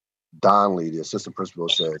Donnelly, the assistant principal,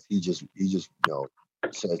 says he just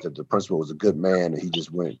says that the principal was a good man, and he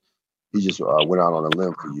just went out on a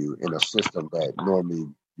limb for you in a system that normally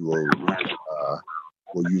you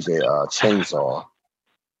will use a chainsaw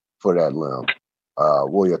for that limb.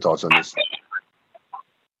 What are your thoughts on this?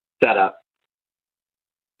 Shut up.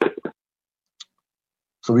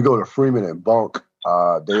 So we go to Freeman and Bunk.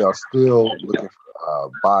 They are still looking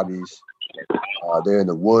for bodies. They're in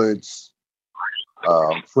the woods.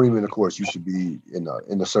 Freeman, of course, used to be in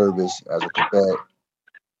the service as a cadet.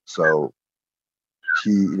 So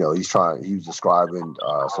he was describing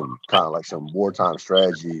some kind of like some wartime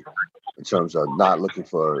strategy in terms of not looking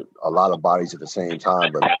for a lot of bodies at the same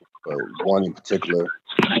time, but one in particular.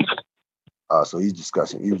 So he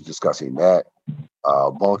was discussing that.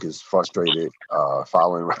 Bunk is frustrated,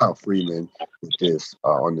 following around Freeman with this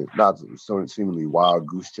on the not so seemingly wild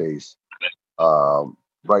goose chase.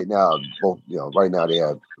 Right now they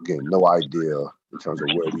have, again, no idea in terms of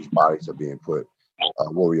where these bodies are being put.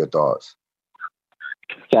 What were your thoughts?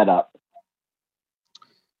 Shut up.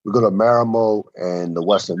 We go to Marimo and the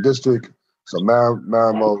Western District. So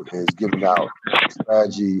Marimo is giving out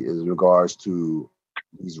strategy in regards to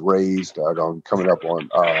these raids that are coming up on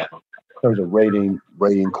in terms of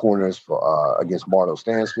raiding corners for against Marlo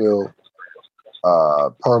Stansfield.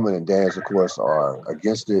 Perman and Dance, of course, are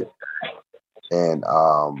against it. And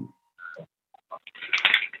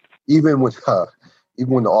even when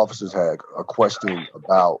the officers had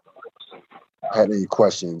any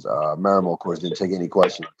questions, Marimo, of course, didn't take any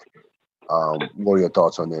questions. What are your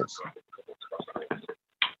thoughts on this?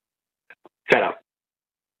 Shut up.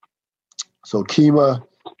 So Kima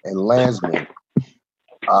and Lansman.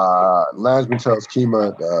 Lansman tells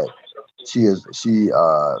Kima that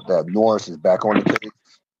that Norris is back on the case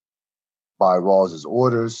by Rawls's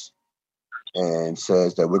orders, and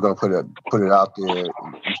says that we're going to put it out there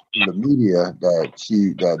in the media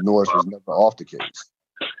that Norris was never off the case.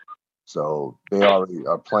 So they already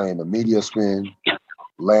are playing the media spin.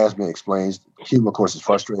 Lansman explains, Kima, of course, is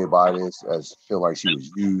frustrated by this, as feel like she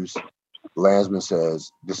was used. Lansman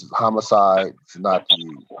says this is homicide. It's not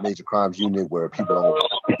the major crimes unit where people don't.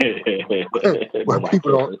 He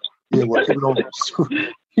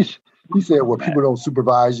said where people don't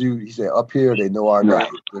supervise you. He said up here they know our names,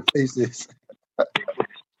 their faces.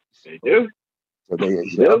 They do. So up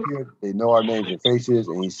here they know our names and faces,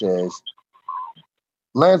 and he says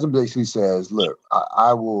Lanza basically says, "Look,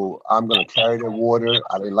 I will. I'm going to carry the water.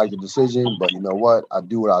 I didn't like the decision, but you know what? I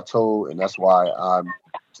do what I told, and that's why I'm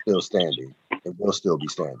still standing and will still be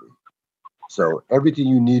standing." So everything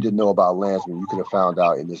you need to know about Landsman, you could have found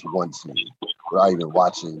out in this one scene without even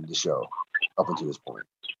watching the show up until this point.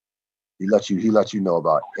 He lets you know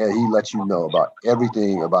about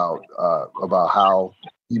everything about how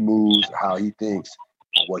he moves, how he thinks,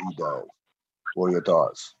 what he does. What are your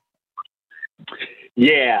thoughts?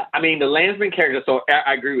 Yeah, I mean the Landsman character. So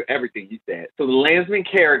I agree with everything you said. So the Landsman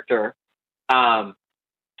character um,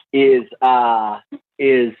 is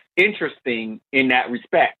interesting in that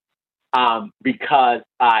respect because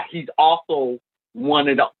he's also one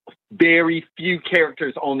of the very few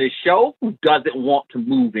characters on this show who doesn't want to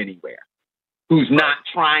move anywhere, who's not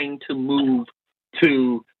trying to move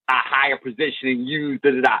to a higher position and use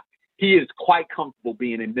da. He is quite comfortable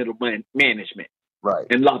being in middle management, right,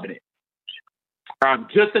 and loving it.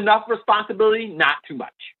 Just enough responsibility, not too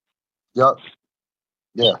much. Yep.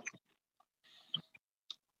 Yeah.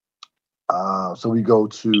 So we go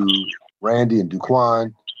to Randy and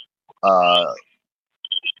Duquan.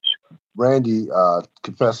 Randy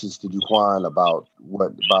confesses to Duquan about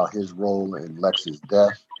his role in Lex's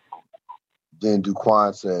death. Then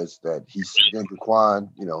Duquan says that Duquan,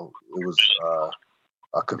 it was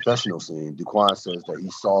a confessional scene. Duquan says that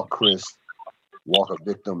he saw Chris walk a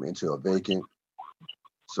victim into a vacant.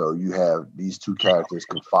 So you have these two characters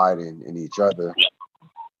confiding in each other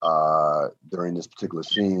during this particular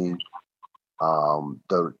scene.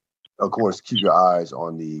 Of course, keep your eyes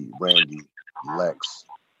on the Randy Lex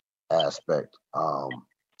aspect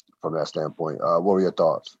from that standpoint. What were your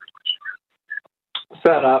thoughts?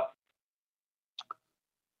 Set up.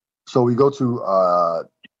 So we go to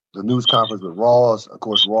the news conference with Ross. Of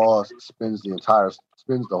course, Ross spins the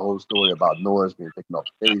whole story about Norris being taken off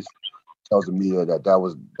the case. Tells the media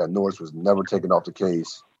that Norris was never taken off the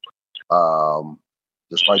case.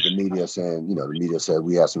 Despite the media saying, the media said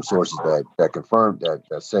we had some sources that confirmed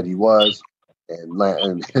that said he was, and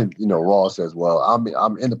Ross says, well, I'm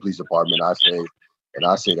in the police department. I say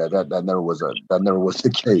that never was the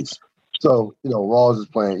case. So Rawls is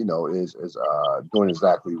playing, is doing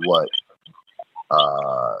exactly what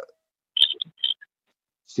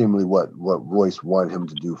seemingly what Royce wanted him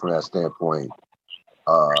to do from that standpoint.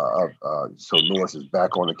 So Norris is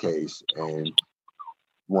back on the case, and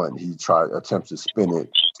he attempts to spin it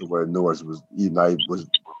to where Norris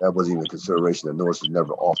that wasn't even a consideration, that Norris was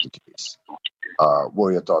never off the case. What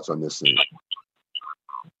are your thoughts on this scene?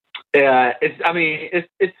 Yeah, it's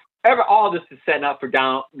all this is setting up for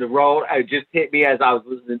down the road. It just hit me as I was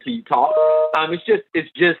listening to you talk.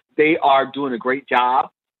 It's just they are doing a great job.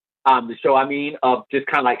 The show, of just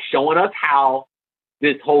kind of like showing us how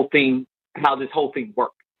this whole thing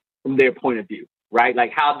works from their point of view, right?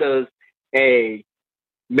 Like, how does a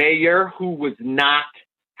mayor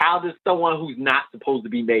how does someone who's not supposed to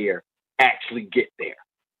be mayor actually get there?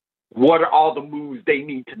 What are all the moves they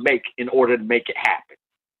need to make in order to make it happen?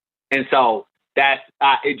 And so that's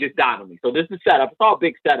it just dawned on me. So this is setup. It's all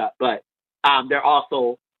big setup, but they're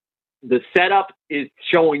also, the setup is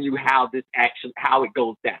showing you how it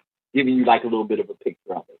goes down, giving you like a little bit of a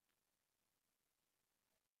picture of it.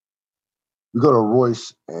 We go to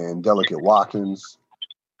Royce and Delicate Watkins,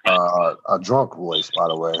 a drunk Royce, by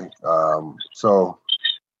the way. So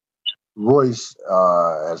Royce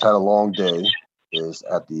has had a long day.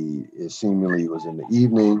 It seemingly was in the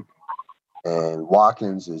evening, and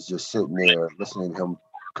Watkins is just sitting there listening to him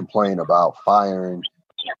complain about firing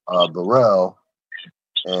Burrell.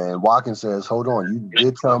 And Watkins says, "Hold on, you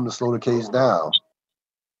did tell him to slow the case down."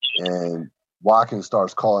 And Watkins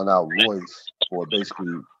starts calling out Royce for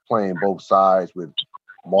basically playing both sides with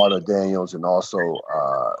Marta Daniels and also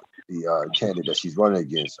the candidate that she's running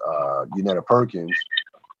against, Unetta Perkins,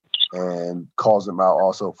 and calls him out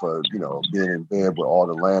also for being in bed with all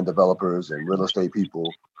the land developers and real estate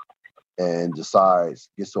people, and gets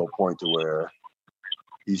to a point to where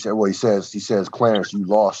he says, "Clarence, you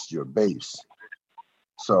lost your base."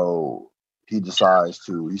 So he's decided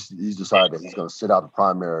that he's going to sit out the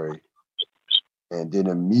primary. And then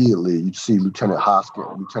immediately you see Lieutenant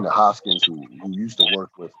Hoskins, who used to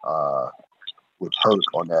work with Herc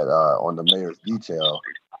on the mayor's detail.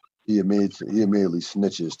 He immediately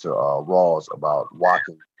snitches to Rawls about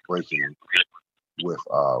Watkins breaking with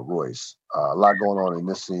Royce. A lot going on in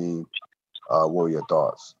this scene. What are your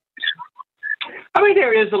thoughts?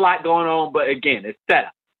 There is a lot going on, but again, it's set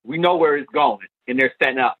up. We know where it's going, and they're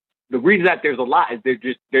setting up. The reason that there's a lot is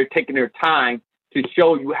they're taking their time to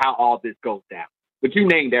show you how all this goes down. But you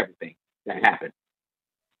named everything that happened.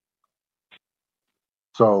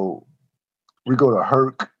 So We go to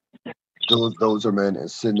Herc, Dozerman, and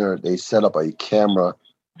Sidner. They set up a camera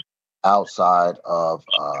outside of.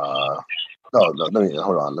 No, let me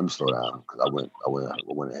hold on. Let me slow down because I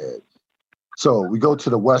went ahead. So we go to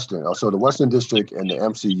the Western. So the Western District and the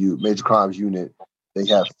MCU Major Crimes Unit. They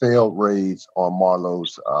have failed raids on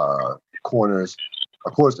Marlowe's corners.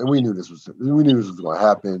 Of course, and we knew this was going to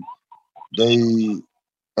happen.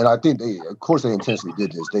 And I think they intentionally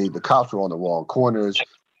did this. The cops were on the wrong corners.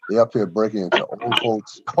 They up here breaking into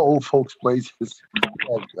old folks' places.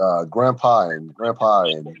 Grandpa and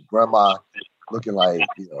grandma looking like,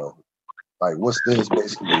 like what's this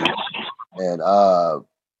basically? And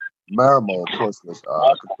Marimo, of course, was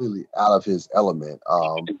completely out of his element.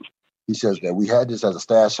 He says that we had this as a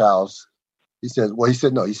stash house. He says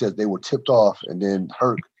they were tipped off, and then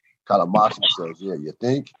Herc kind of mocks him and says, "Yeah, you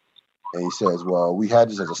think?" And he says, "Well, we had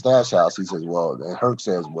this as a stash house." He says, "Well," and Herc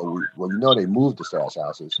says, "Well, they moved the stash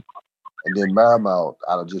houses." And then Marimo,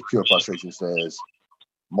 out of just pure frustration, says,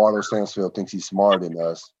 "Marlo Stansfield thinks he's smarter than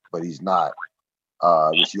us, but he's not.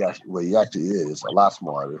 He actually is a lot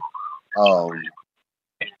smarter."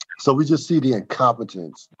 So we just see the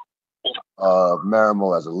incompetence of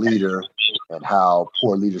Marimo as a leader and how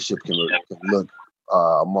poor leadership can look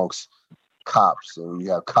amongst cops. And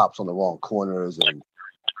you have cops on the wrong corners and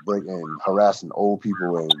harassing old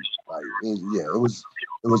people, and it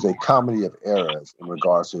was a comedy of errors in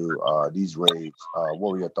regards to these raids.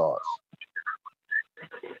 What were your thoughts?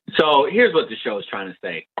 So here's what the show is trying to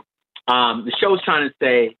say. The show is trying to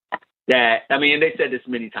say that, I mean, they said this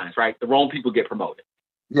many times, right? The wrong people get promoted.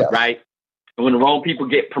 Yeah. Right? And when the wrong people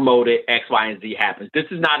get promoted, X, Y, and Z happens. This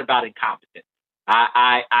is not about incompetence.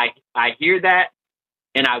 I hear that,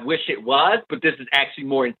 and I wish it was, but this is actually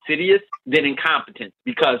more insidious than incompetence,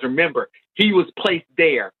 because remember, he was placed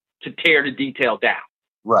there to tear the detail down.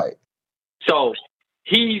 Right. So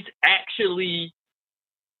he's actually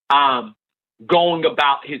going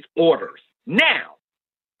about his orders. Now,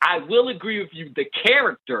 I will agree with you. The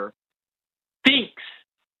character thinks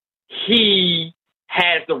he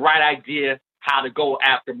has the right idea how to go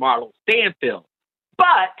after Marlo Stanfield,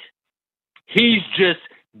 but he's just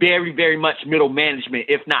very, very much middle management,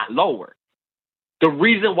 if not lower. The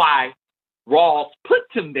reason why Rawls puts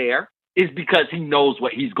him there is because he knows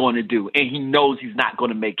what he's going to do, and he knows he's not going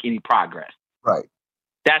to make any progress. Right.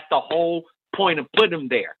 That's the whole point of putting him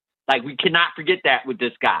there. Like, we cannot forget that with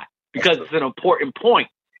this guy, because it's an important point.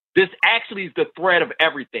 This actually is the thread of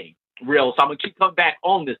everything, real. So I'm going to keep coming back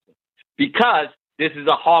on this one, because this is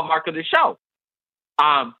a hallmark of the show.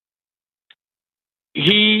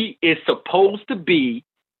 He is supposed to be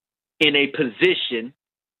in a position,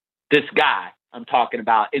 this guy I'm talking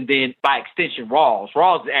about, and then by extension, Rawls.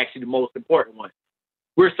 Rawls is actually the most important one.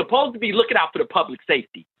 We're supposed to be looking out for the public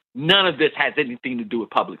safety. None of this has anything to do with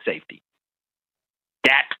public safety.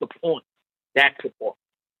 That's the point. That's the point.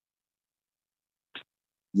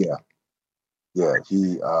 Yeah. Yeah.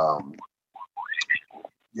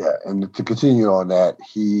 And to continue on that,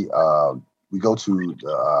 we go to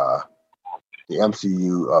the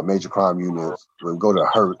MCU Major Crime Unit. We go to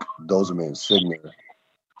Herc, Dozerman, Signer.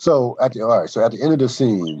 So at the end of the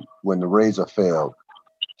scene, when the raids are failed,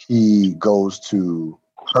 he goes to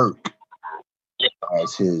Herc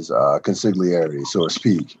as his consigliere, so to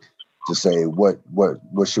speak, to say what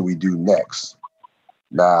should we do next.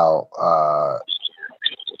 Now,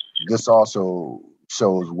 this also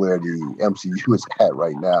shows where the MCU is at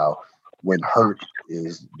right now, when Herc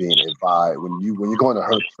is being advised, when you're going to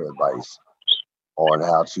Herc for advice on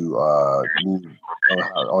how to move,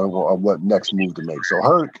 on what next move to make. So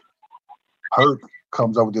Herc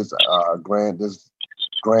comes up with this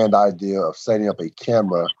grand idea of setting up a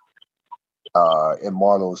camera in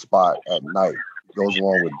Marlowe's spot at night. He goes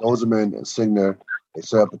along with Dozerman and Signer. They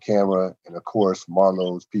set up a camera, and of course,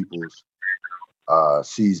 Marlowe's peoples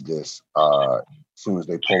sees this as soon as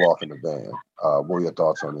they pull off in the van. What are your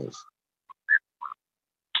thoughts on this?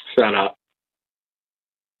 Shut up.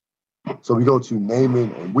 So we go to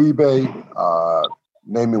Naaman and Wee-Bey.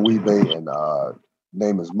 Naaman, Wee-Bey, and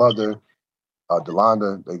Naaman's mother,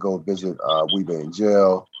 Delonda, they go visit Wee-Bey in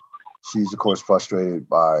jail. She's, of course, frustrated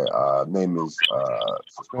by Naaman's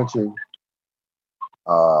suspension.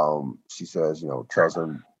 She says,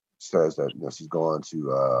 says that she's going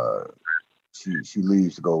to, she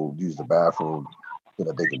leaves to go use the bathroom so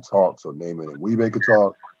that they can talk, so Naaman and Wee-Bey can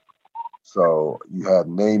talk. So you have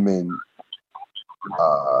Naaman,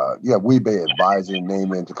 Wee-Bey advising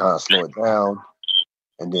Naaman to kind of slow it down,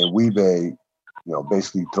 and then Wee-Bey,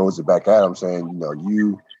 basically throws it back at him, saying,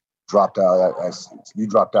 you dropped out in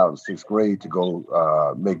 6th grade to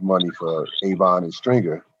go make money for Avon and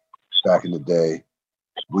Stringer back in the day.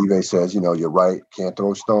 Weebay says, you're right, can't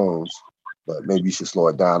throw stones, but maybe you should slow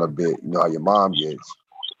it down a bit. You know how your mom gets.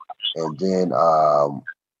 And then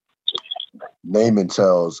Naaman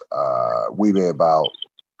tells Weebay about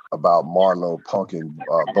Marlo punking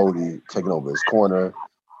Bodie, taking over his corner.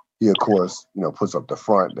 He, of course, puts up the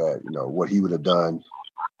front that, what he would have done,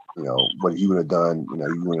 what he would have done,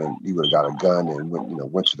 he would have got a gun and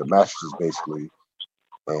went to the mattresses basically.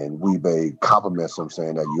 And Weebay compliments him,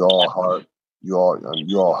 saying that you all heart,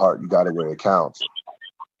 you got it where it counts.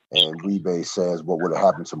 And Weebay says what would have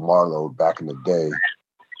happened to Marlo back in the day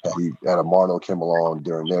had a Marlo came along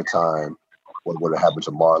during their time, what would have happened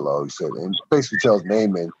to Marlo? He said, and basically tells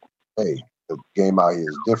Naaman, hey, the game out here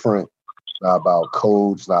is different. It's not about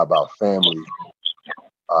codes, not about family.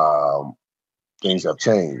 Things have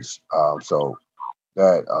changed. So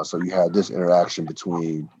you had this interaction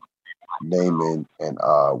between Naaman and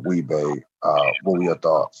Weebay. What were your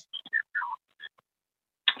thoughts?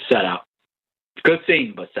 Set up. Good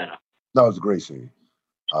scene, but set up. That was a great scene,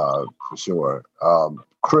 for sure.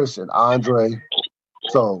 Chris and Andre.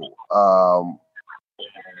 So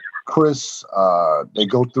Chris, they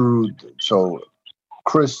go through. So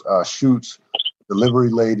Chris shoots delivery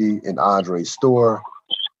lady in Andre's store.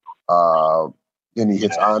 Then he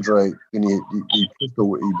hits Andre. Then he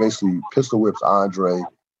basically pistol whips Andre,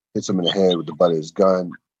 hits him in the head with the butt of his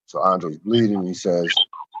gun. So Andre's bleeding. And he says,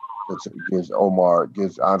 gives Andre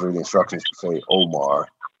the instructions to say Omar.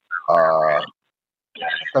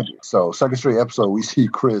 So second straight episode, we see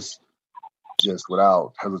Chris just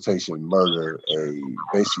without hesitation murder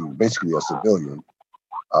basically a civilian.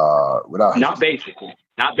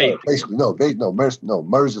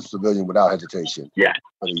 Murders a civilian without hesitation. Yeah.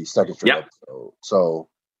 For the second straight episode. So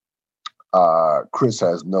Chris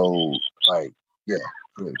has no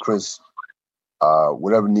Chris.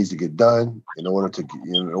 Whatever needs to get done in order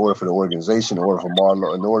for the organization, in order for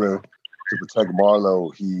Marlo, in order to protect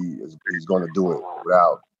Marlo, he's going to do it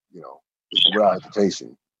without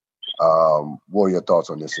hesitation. What are your thoughts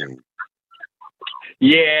on this scene?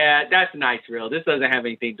 Yeah, that's nice, real. This doesn't have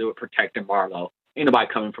anything to do with protecting Marlo. Ain't nobody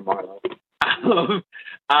coming for Marlo.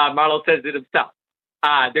 Marlo says it himself.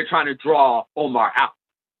 They're trying to draw Omar out.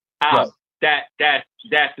 That's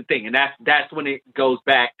the thing, and that's when it goes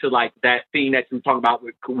back to like that scene that you were talking about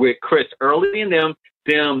with Chris early, and them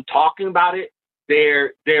talking about it.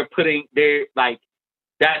 They're like,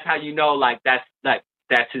 that's how you know, like that's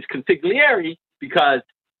his consigliere, because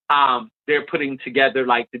they're putting together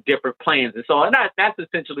like the different plans, and so that's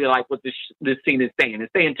essentially like what this scene is saying.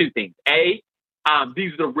 It's saying two things. A,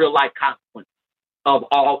 these are the real life consequences of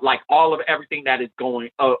all of everything that is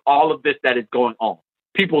all of this that is going on.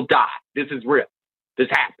 People die. This is real. This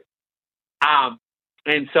happened.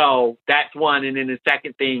 And so that's one. And then the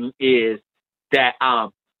second thing is that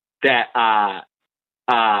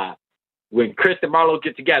when Chris and Marlo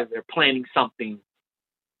get together, they're planning something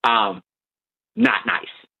not nice.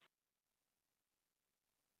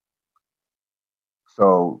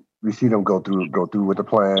 So we see them go through with the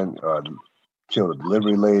plan, kill the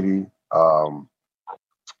delivery lady,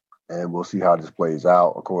 and we'll see how this plays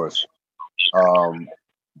out. Of course,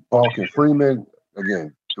 Bulk and Freeman,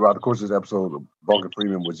 again, throughout the course of this episode, Bulk and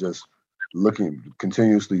Freeman was just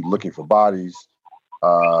continuously looking for bodies.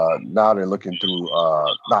 Now they're looking through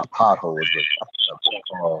not potholes,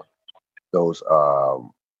 but those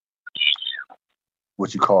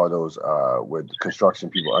what you call those with construction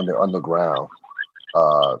people underground.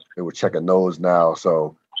 They were checking those now.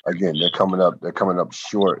 So again, they're coming up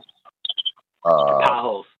short.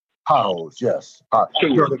 Potholes, yes.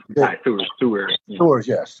 Sewers,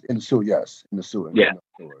 yes. In the sewer, yes. In the sewer. Yeah. In the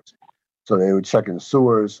sewers. So they were checking the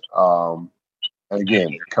sewers. And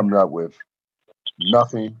again, coming up with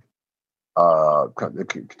nothing. They're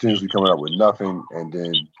continuously coming up with nothing. And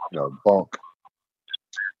then, Bunk,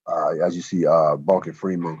 as you see, Bunk and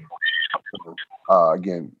Freeman,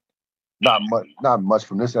 again, not much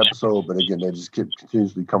from this episode, but again, they just keep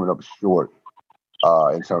continuously coming up short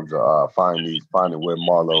in terms of finding where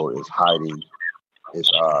Marlo is hiding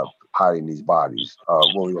these bodies.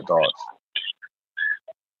 What were your thoughts?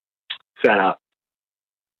 Set up.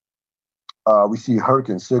 We see Herc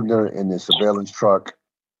and Signer in the surveillance truck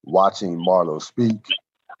watching Marlo speak.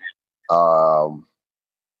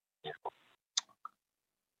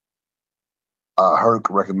 Herc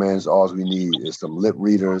recommends all we need is some lip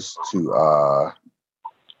readers to,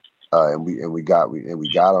 and we got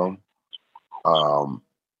them.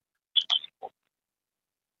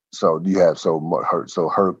 So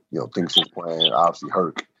Herc, thinks his plan. Obviously,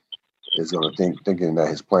 Herc is going to thinking that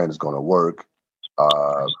his plan is going to work.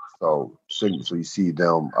 So you see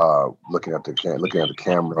them looking at the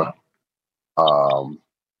camera.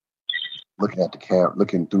 looking at the camp,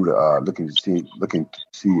 looking through the, looking to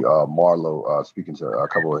see Marlo speaking to a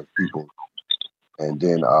couple of people. And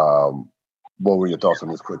then, what were your thoughts on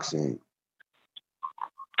this quick scene?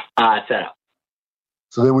 Set up.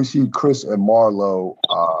 So then we see Chris and Marlo.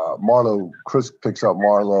 Chris picks up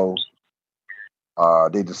Marlo.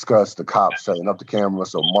 They discuss the cops setting up the camera.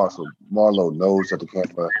 So Marlo knows that the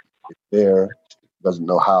camera is there. Doesn't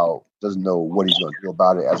know what he's going to do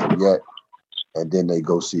about it as of yet. And then they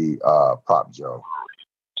go see Prop Joe.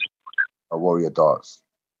 What were your thoughts?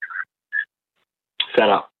 Set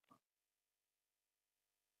up.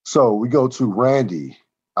 So we go to Randy.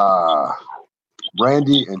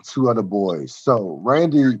 Randy and two other boys. So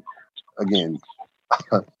Randy, again,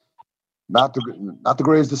 not the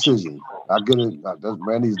greatest decision. I get it.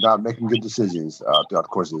 Randy's not making good decisions throughout the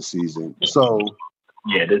course of the season. So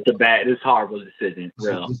yeah, this is horrible decision.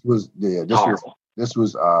 This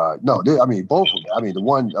was I mean both of them. I mean the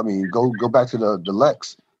one. I mean go back to the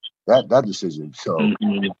Lex that decision. So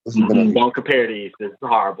this has been don't compare these. This is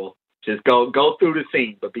horrible. Just go through the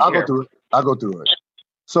scene, but be careful. I'll go through it.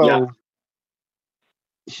 So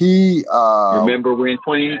he remember we're in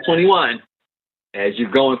 2021 as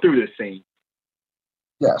you're going through this scene.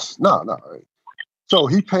 Yes. No. So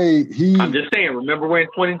I'm just saying, remember we're in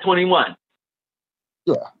 2021.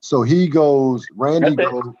 Yeah. So he goes, Randy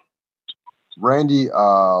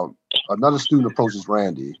another student approaches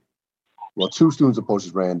Randy. Well, two students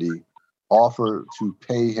approaches Randy, offer to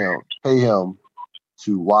pay him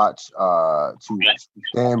to watch, to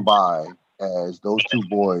stand by as those two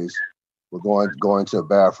boys were going to a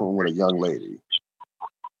bathroom with a young lady.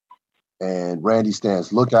 And Randy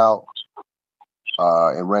stands lookout.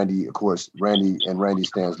 And Randy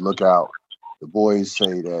stands lookout. The boys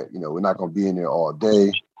say that, we're not going to be in there all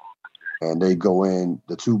day. And they go in,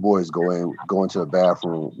 the two boys go into the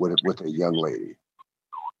bathroom with a young lady.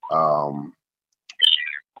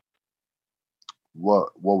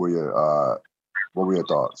 What were your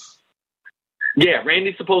thoughts? Yeah,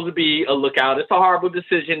 Randy's supposed to be a lookout. It's a horrible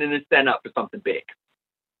decision, and it's setting up for something big.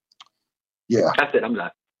 Yeah, that's it. I'm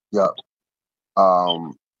done. Yeah.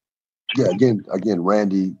 Yeah. Again,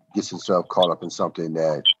 Randy gets himself caught up in something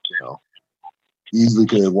that easily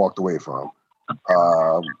could have walked away from.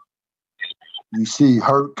 You see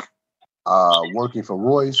Herc working for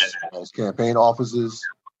Royce as campaign officers,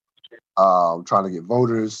 trying to get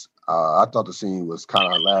voters. I thought the scene was kind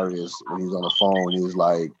of hilarious when he was on the phone. He was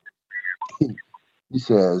like, he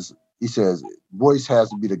says, Royce has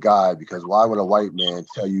to be the guy because why would a white man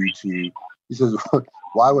tell you to? He says,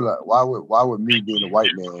 why would me being a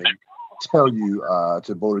white man tell you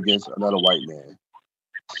to vote against another white man?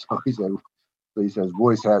 So he says,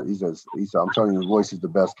 I'm telling you, Royce is the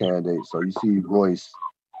best candidate. So you see Royce,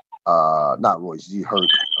 not Royce, you see Herc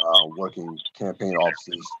working campaign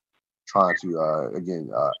offices, trying to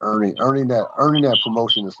earning that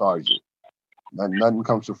promotion to sergeant. Nothing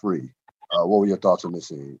comes for free. What were your thoughts on this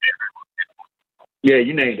scene? Yeah,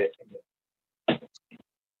 you named it.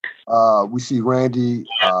 We see Randy.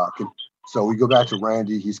 So we go back to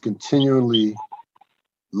Randy. He's continually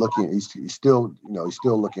looking. He's still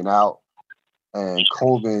looking out. And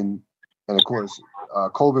Colvin, and of course,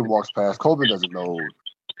 Colvin walks past. Colvin, of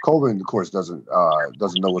course, doesn't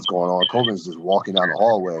know what's going on. Colvin's just walking down the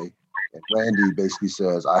hallway, and Randy basically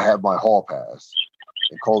says, "I have my hall pass."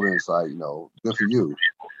 And Colvin's like, good for you.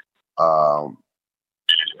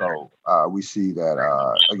 So we see that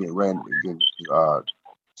again, Randy.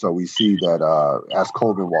 So we see that as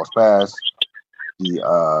Colvin walks past,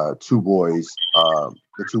 the two boys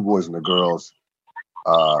and the girls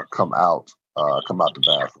come out the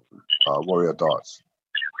bathroom. What are your thoughts?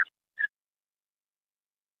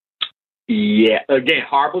 Yeah, again,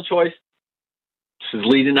 horrible choice. This is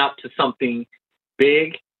leading up to something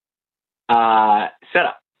big.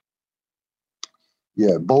 Setup.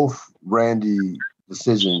 Yeah, both Randy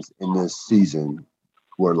decisions in this season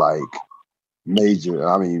were like major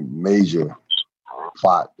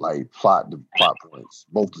plot points.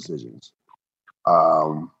 Both decisions.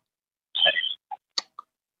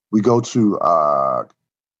 We go to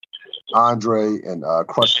Andre and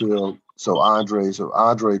Crutchfield. So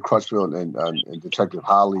Andre, Crutchfield, and Detective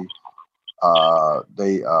Holly.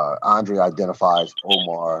 Andre identifies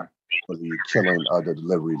Omar for the killing of the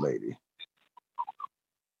delivery lady.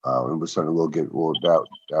 And we'll see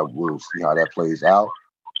how that plays out.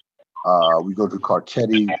 We go to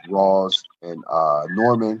Carcetti, Ross, and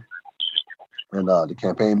Norman, and the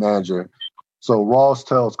campaign manager. So Ross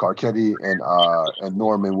tells Carcetti and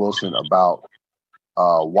Norman Wilson about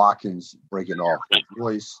Watkins breaking off with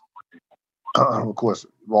Royce. Of course,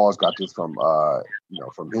 Ross got this from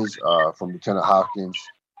Lieutenant Hopkins.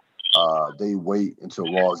 they wait until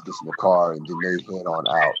Rawls gets in the car, and then they head on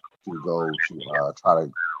out to go to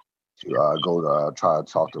try to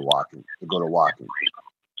talk to Watkins, to go to Watkins.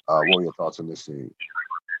 What are your thoughts on this scene?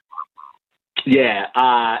 Yeah,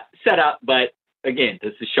 set up, but again,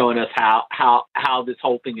 this is showing us how this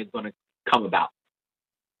whole thing is going to come about.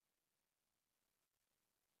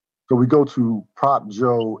 So we go to Prop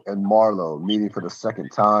Joe and Marlo meeting for the second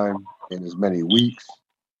time in as many weeks.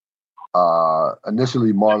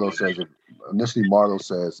 Initially, Marlo says,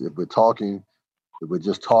 if we're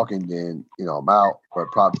just talking, then I'm out.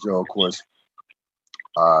 But Prop Joe, of course,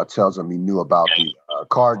 tells him he knew about the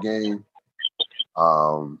card game.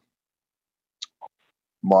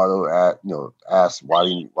 Marlo asks why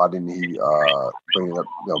didn't he bring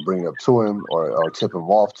it up to him or tip him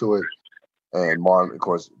off to it. And Marlo, of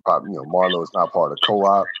course, Marlo is not part of the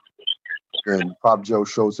co-op. And Prop Joe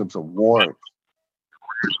shows him some warrants.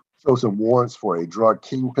 For a drug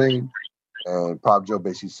kingpin. And Prop Joe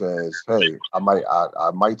basically says, "Hey, I might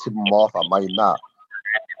tip him off, I might not."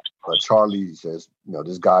 But Charlie says,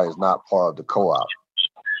 this guy is not part of the co-op.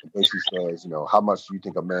 And basically says, how much do you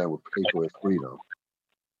think a man would pay for his freedom?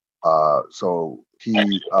 So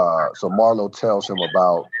Marlo tells him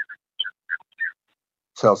about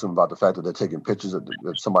the fact that they're taking pictures that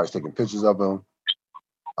somebody's taking pictures of him.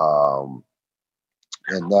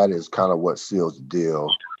 And that is kind of what seals the deal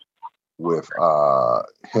with Prop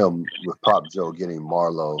Joe getting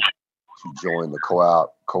Marlo to join the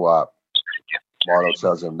co-op. Marlo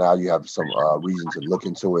tells him, now you have some reason to look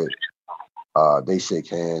into it. They shake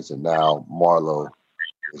hands, and now Marlo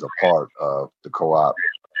is a part of the co-op.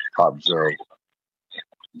 Prop Joe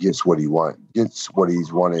gets what he's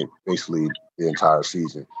wanted basically the entire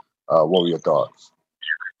season. What were your thoughts?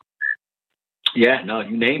 Yeah, no,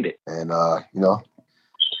 you named it. And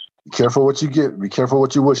be careful what you get. Be careful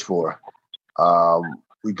what you wish for.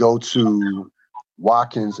 We go to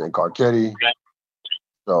Watkins and Carcetti.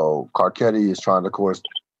 So Carcetti is trying to, of course,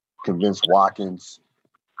 convince Watkins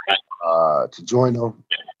to join him.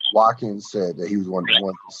 Watkins said that he was one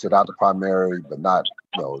to sit out the primary, but not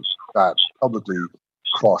publicly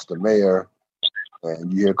cross the mayor.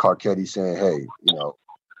 And you hear Carcetti saying, "Hey,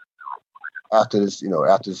 after this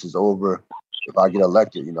is over, if I get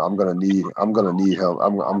elected, I'm gonna need him. I'm gonna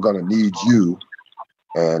need you.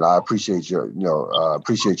 And I appreciate your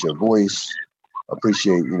voice.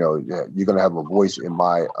 Appreciate, you're gonna have a voice in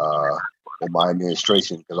my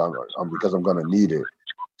administration because I'm gonna need it."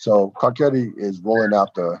 So Carcetti is rolling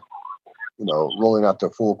out the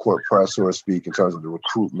full court press, so to speak, in terms of the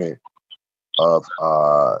recruitment of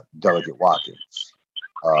Delegate Watkins.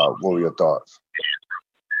 What were your thoughts?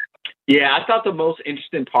 Yeah, I thought the most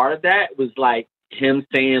interesting part of that was like him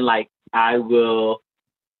saying like, I will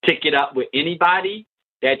pick it up with anybody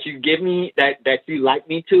that you give me, that you like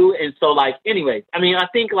me to. And so like, anyways, I mean, I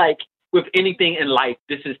think like with anything in life,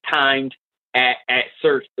 this is timed at a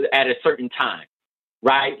certain time,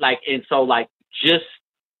 right? Like, and so like just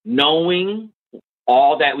knowing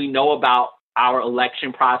all that we know about our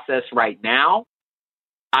election process right now,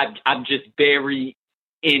 I'm just very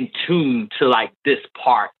in tune to like this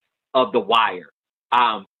part of the wire,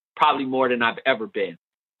 probably more than I've ever been.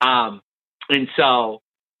 And so,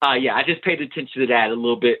 I just paid attention to that a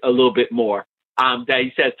little bit more. That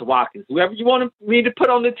he says to Watkins, whoever you want me to put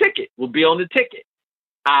on the ticket will be on the ticket.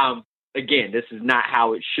 Again, this is not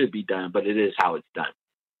how it should be done, but it is how it's done.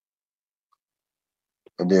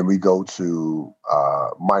 And then we go to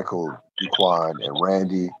Michael, Duquan, and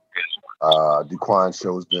Randy. Duquan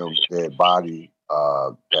shows them the dead body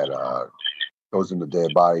shows them the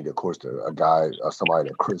dead body. Of course, somebody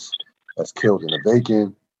that Chris has killed in the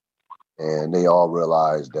vacant. And they all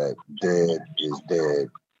realize that dead is dead.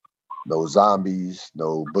 No zombies,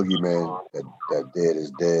 no boogeyman. That dead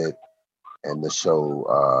is dead. And the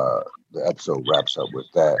episode wraps up with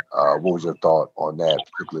that. What was your thought on that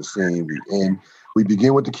particular scene? We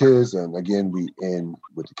begin with the kids, and again we end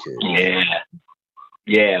with the kids.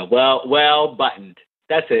 Yeah. Well buttoned.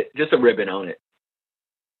 That's it. Just a ribbon on it.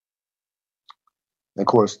 And of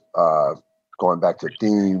course, going back to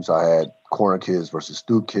themes, I had corner kids versus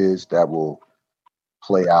stoop kids. That will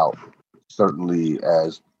play out certainly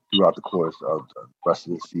as throughout the course of the rest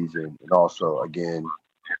of the season. And also, again,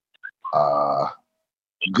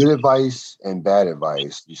 good advice and bad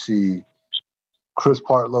advice. You see Chris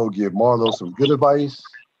Partlow give Marlo some good advice.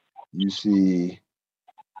 You see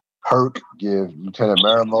Herc give Lieutenant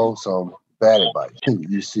Marimo some bad advice.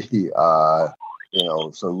 You see,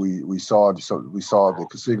 so we saw the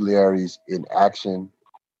consigliaries in action.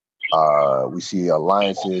 We see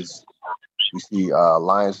alliances. We see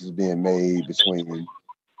alliances being made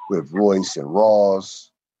with Royce and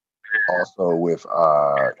Ross. Also with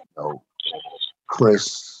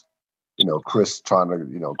Chris, Chris trying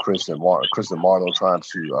to, Chris and Marlo trying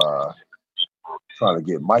to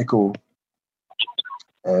get Michael,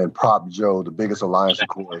 and Prop Joe, the biggest alliance, of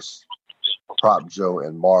course. Prop Joe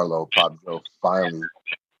and Marlo. Prop Joe finally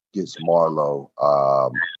gets Marlo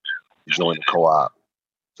to join the co-op.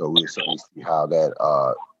 So we'll certainly see how that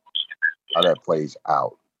plays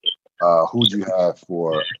out. Who do you have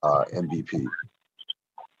for MVP?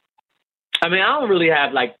 I mean, I don't really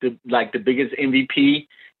have the biggest MVP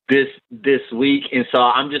this week, and so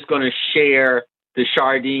I'm just going to share the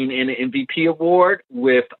Chardine and the MVP award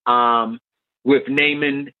with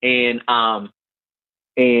Naaman and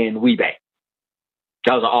Weebay.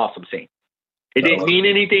 That was an awesome scene. It didn't mean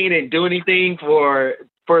anything. It didn't do anything for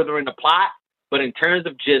furthering the plot, but in terms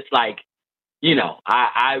of just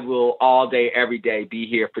I will all day, every day be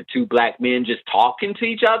here for two black men just talking to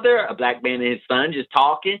each other, a black man and his son just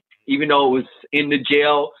talking, even though it was in the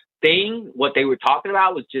jail thing. What they were talking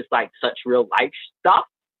about was just such real life stuff.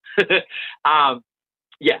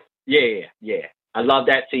 Yeah. I love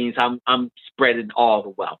that scene. So I'm spreading all the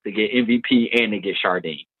wealth to get MVP and to get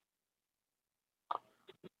Chardine.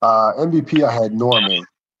 MVP, I had Norman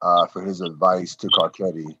for his advice to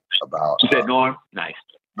Carcetti about. You said Norm? Nice.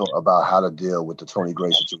 About how to deal with the Tony Gray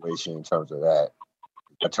situation in terms of that.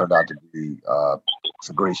 That turned out to be it's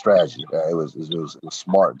a great strategy. It was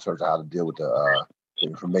smart in terms of how to deal with the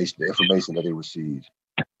information that they received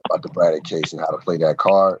about the Braddock case and how to play that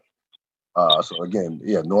card. So again,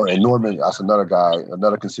 Norman, that's another guy,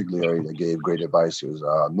 another consigliere that gave great advice. Is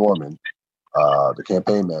Norman, the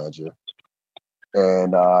campaign manager.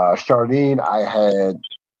 And Chardine, I had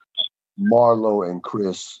Marlo and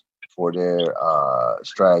Chris for their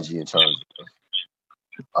strategy in terms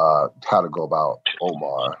of how to go about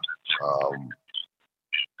Omar.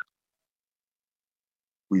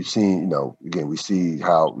 We've seen, we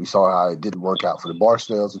saw how it didn't work out for the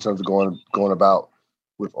Barksdales in terms of going about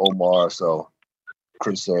with Omar. So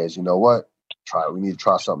Chris says, you know what? We need to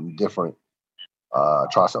try something different.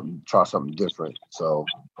 Try something different. So,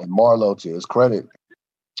 and Marlo, to his credit,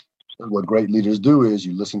 what great leaders do is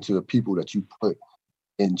you listen to the people that you put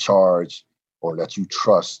in charge or that you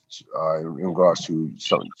trust in regards to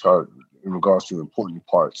important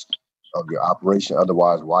parts of your operation.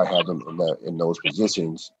 Otherwise, why have them in those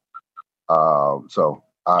positions? So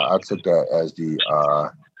I took that as the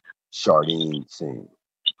Chardine scene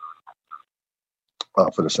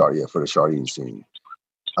for the Chardine scene.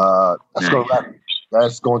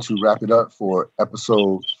 That's going to wrap it up for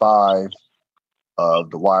episode 5 of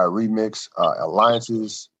the Wire Remix.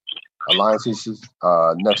 Alliances.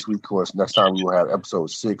 Next week, of course, next time we will have episode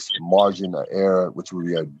 6, Margin of Error, which will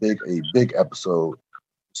be a big episode,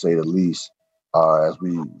 to say the least. As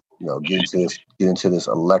we get into this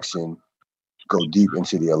election, go deep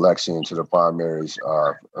into the election, into the primaries,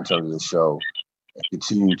 in terms of the show, and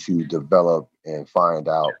continue to develop and find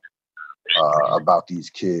out about these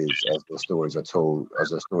kids as their stories are told, as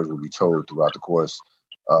their stories will be told throughout the course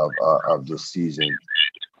of this season.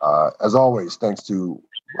 As always, thanks to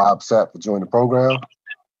Rob Sapp for joining the program.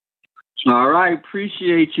 All right,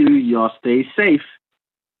 appreciate you. Y'all stay safe.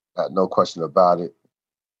 No question about it.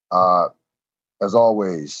 As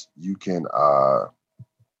always, you can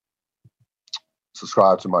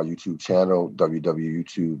subscribe to my YouTube channel,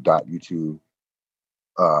 www.youtube.com.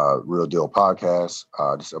 Real Deal Podcast.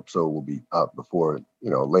 This episode will be up before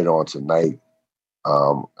later on tonight.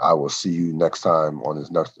 I will see you next time on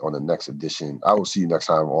the next edition. I will see you next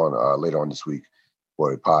time on later on this week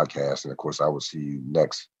for a podcast, and of course, I will see you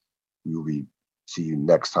next. We will see you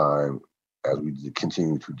next time as we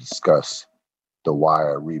continue to discuss The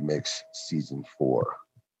Wire Remix Season 4.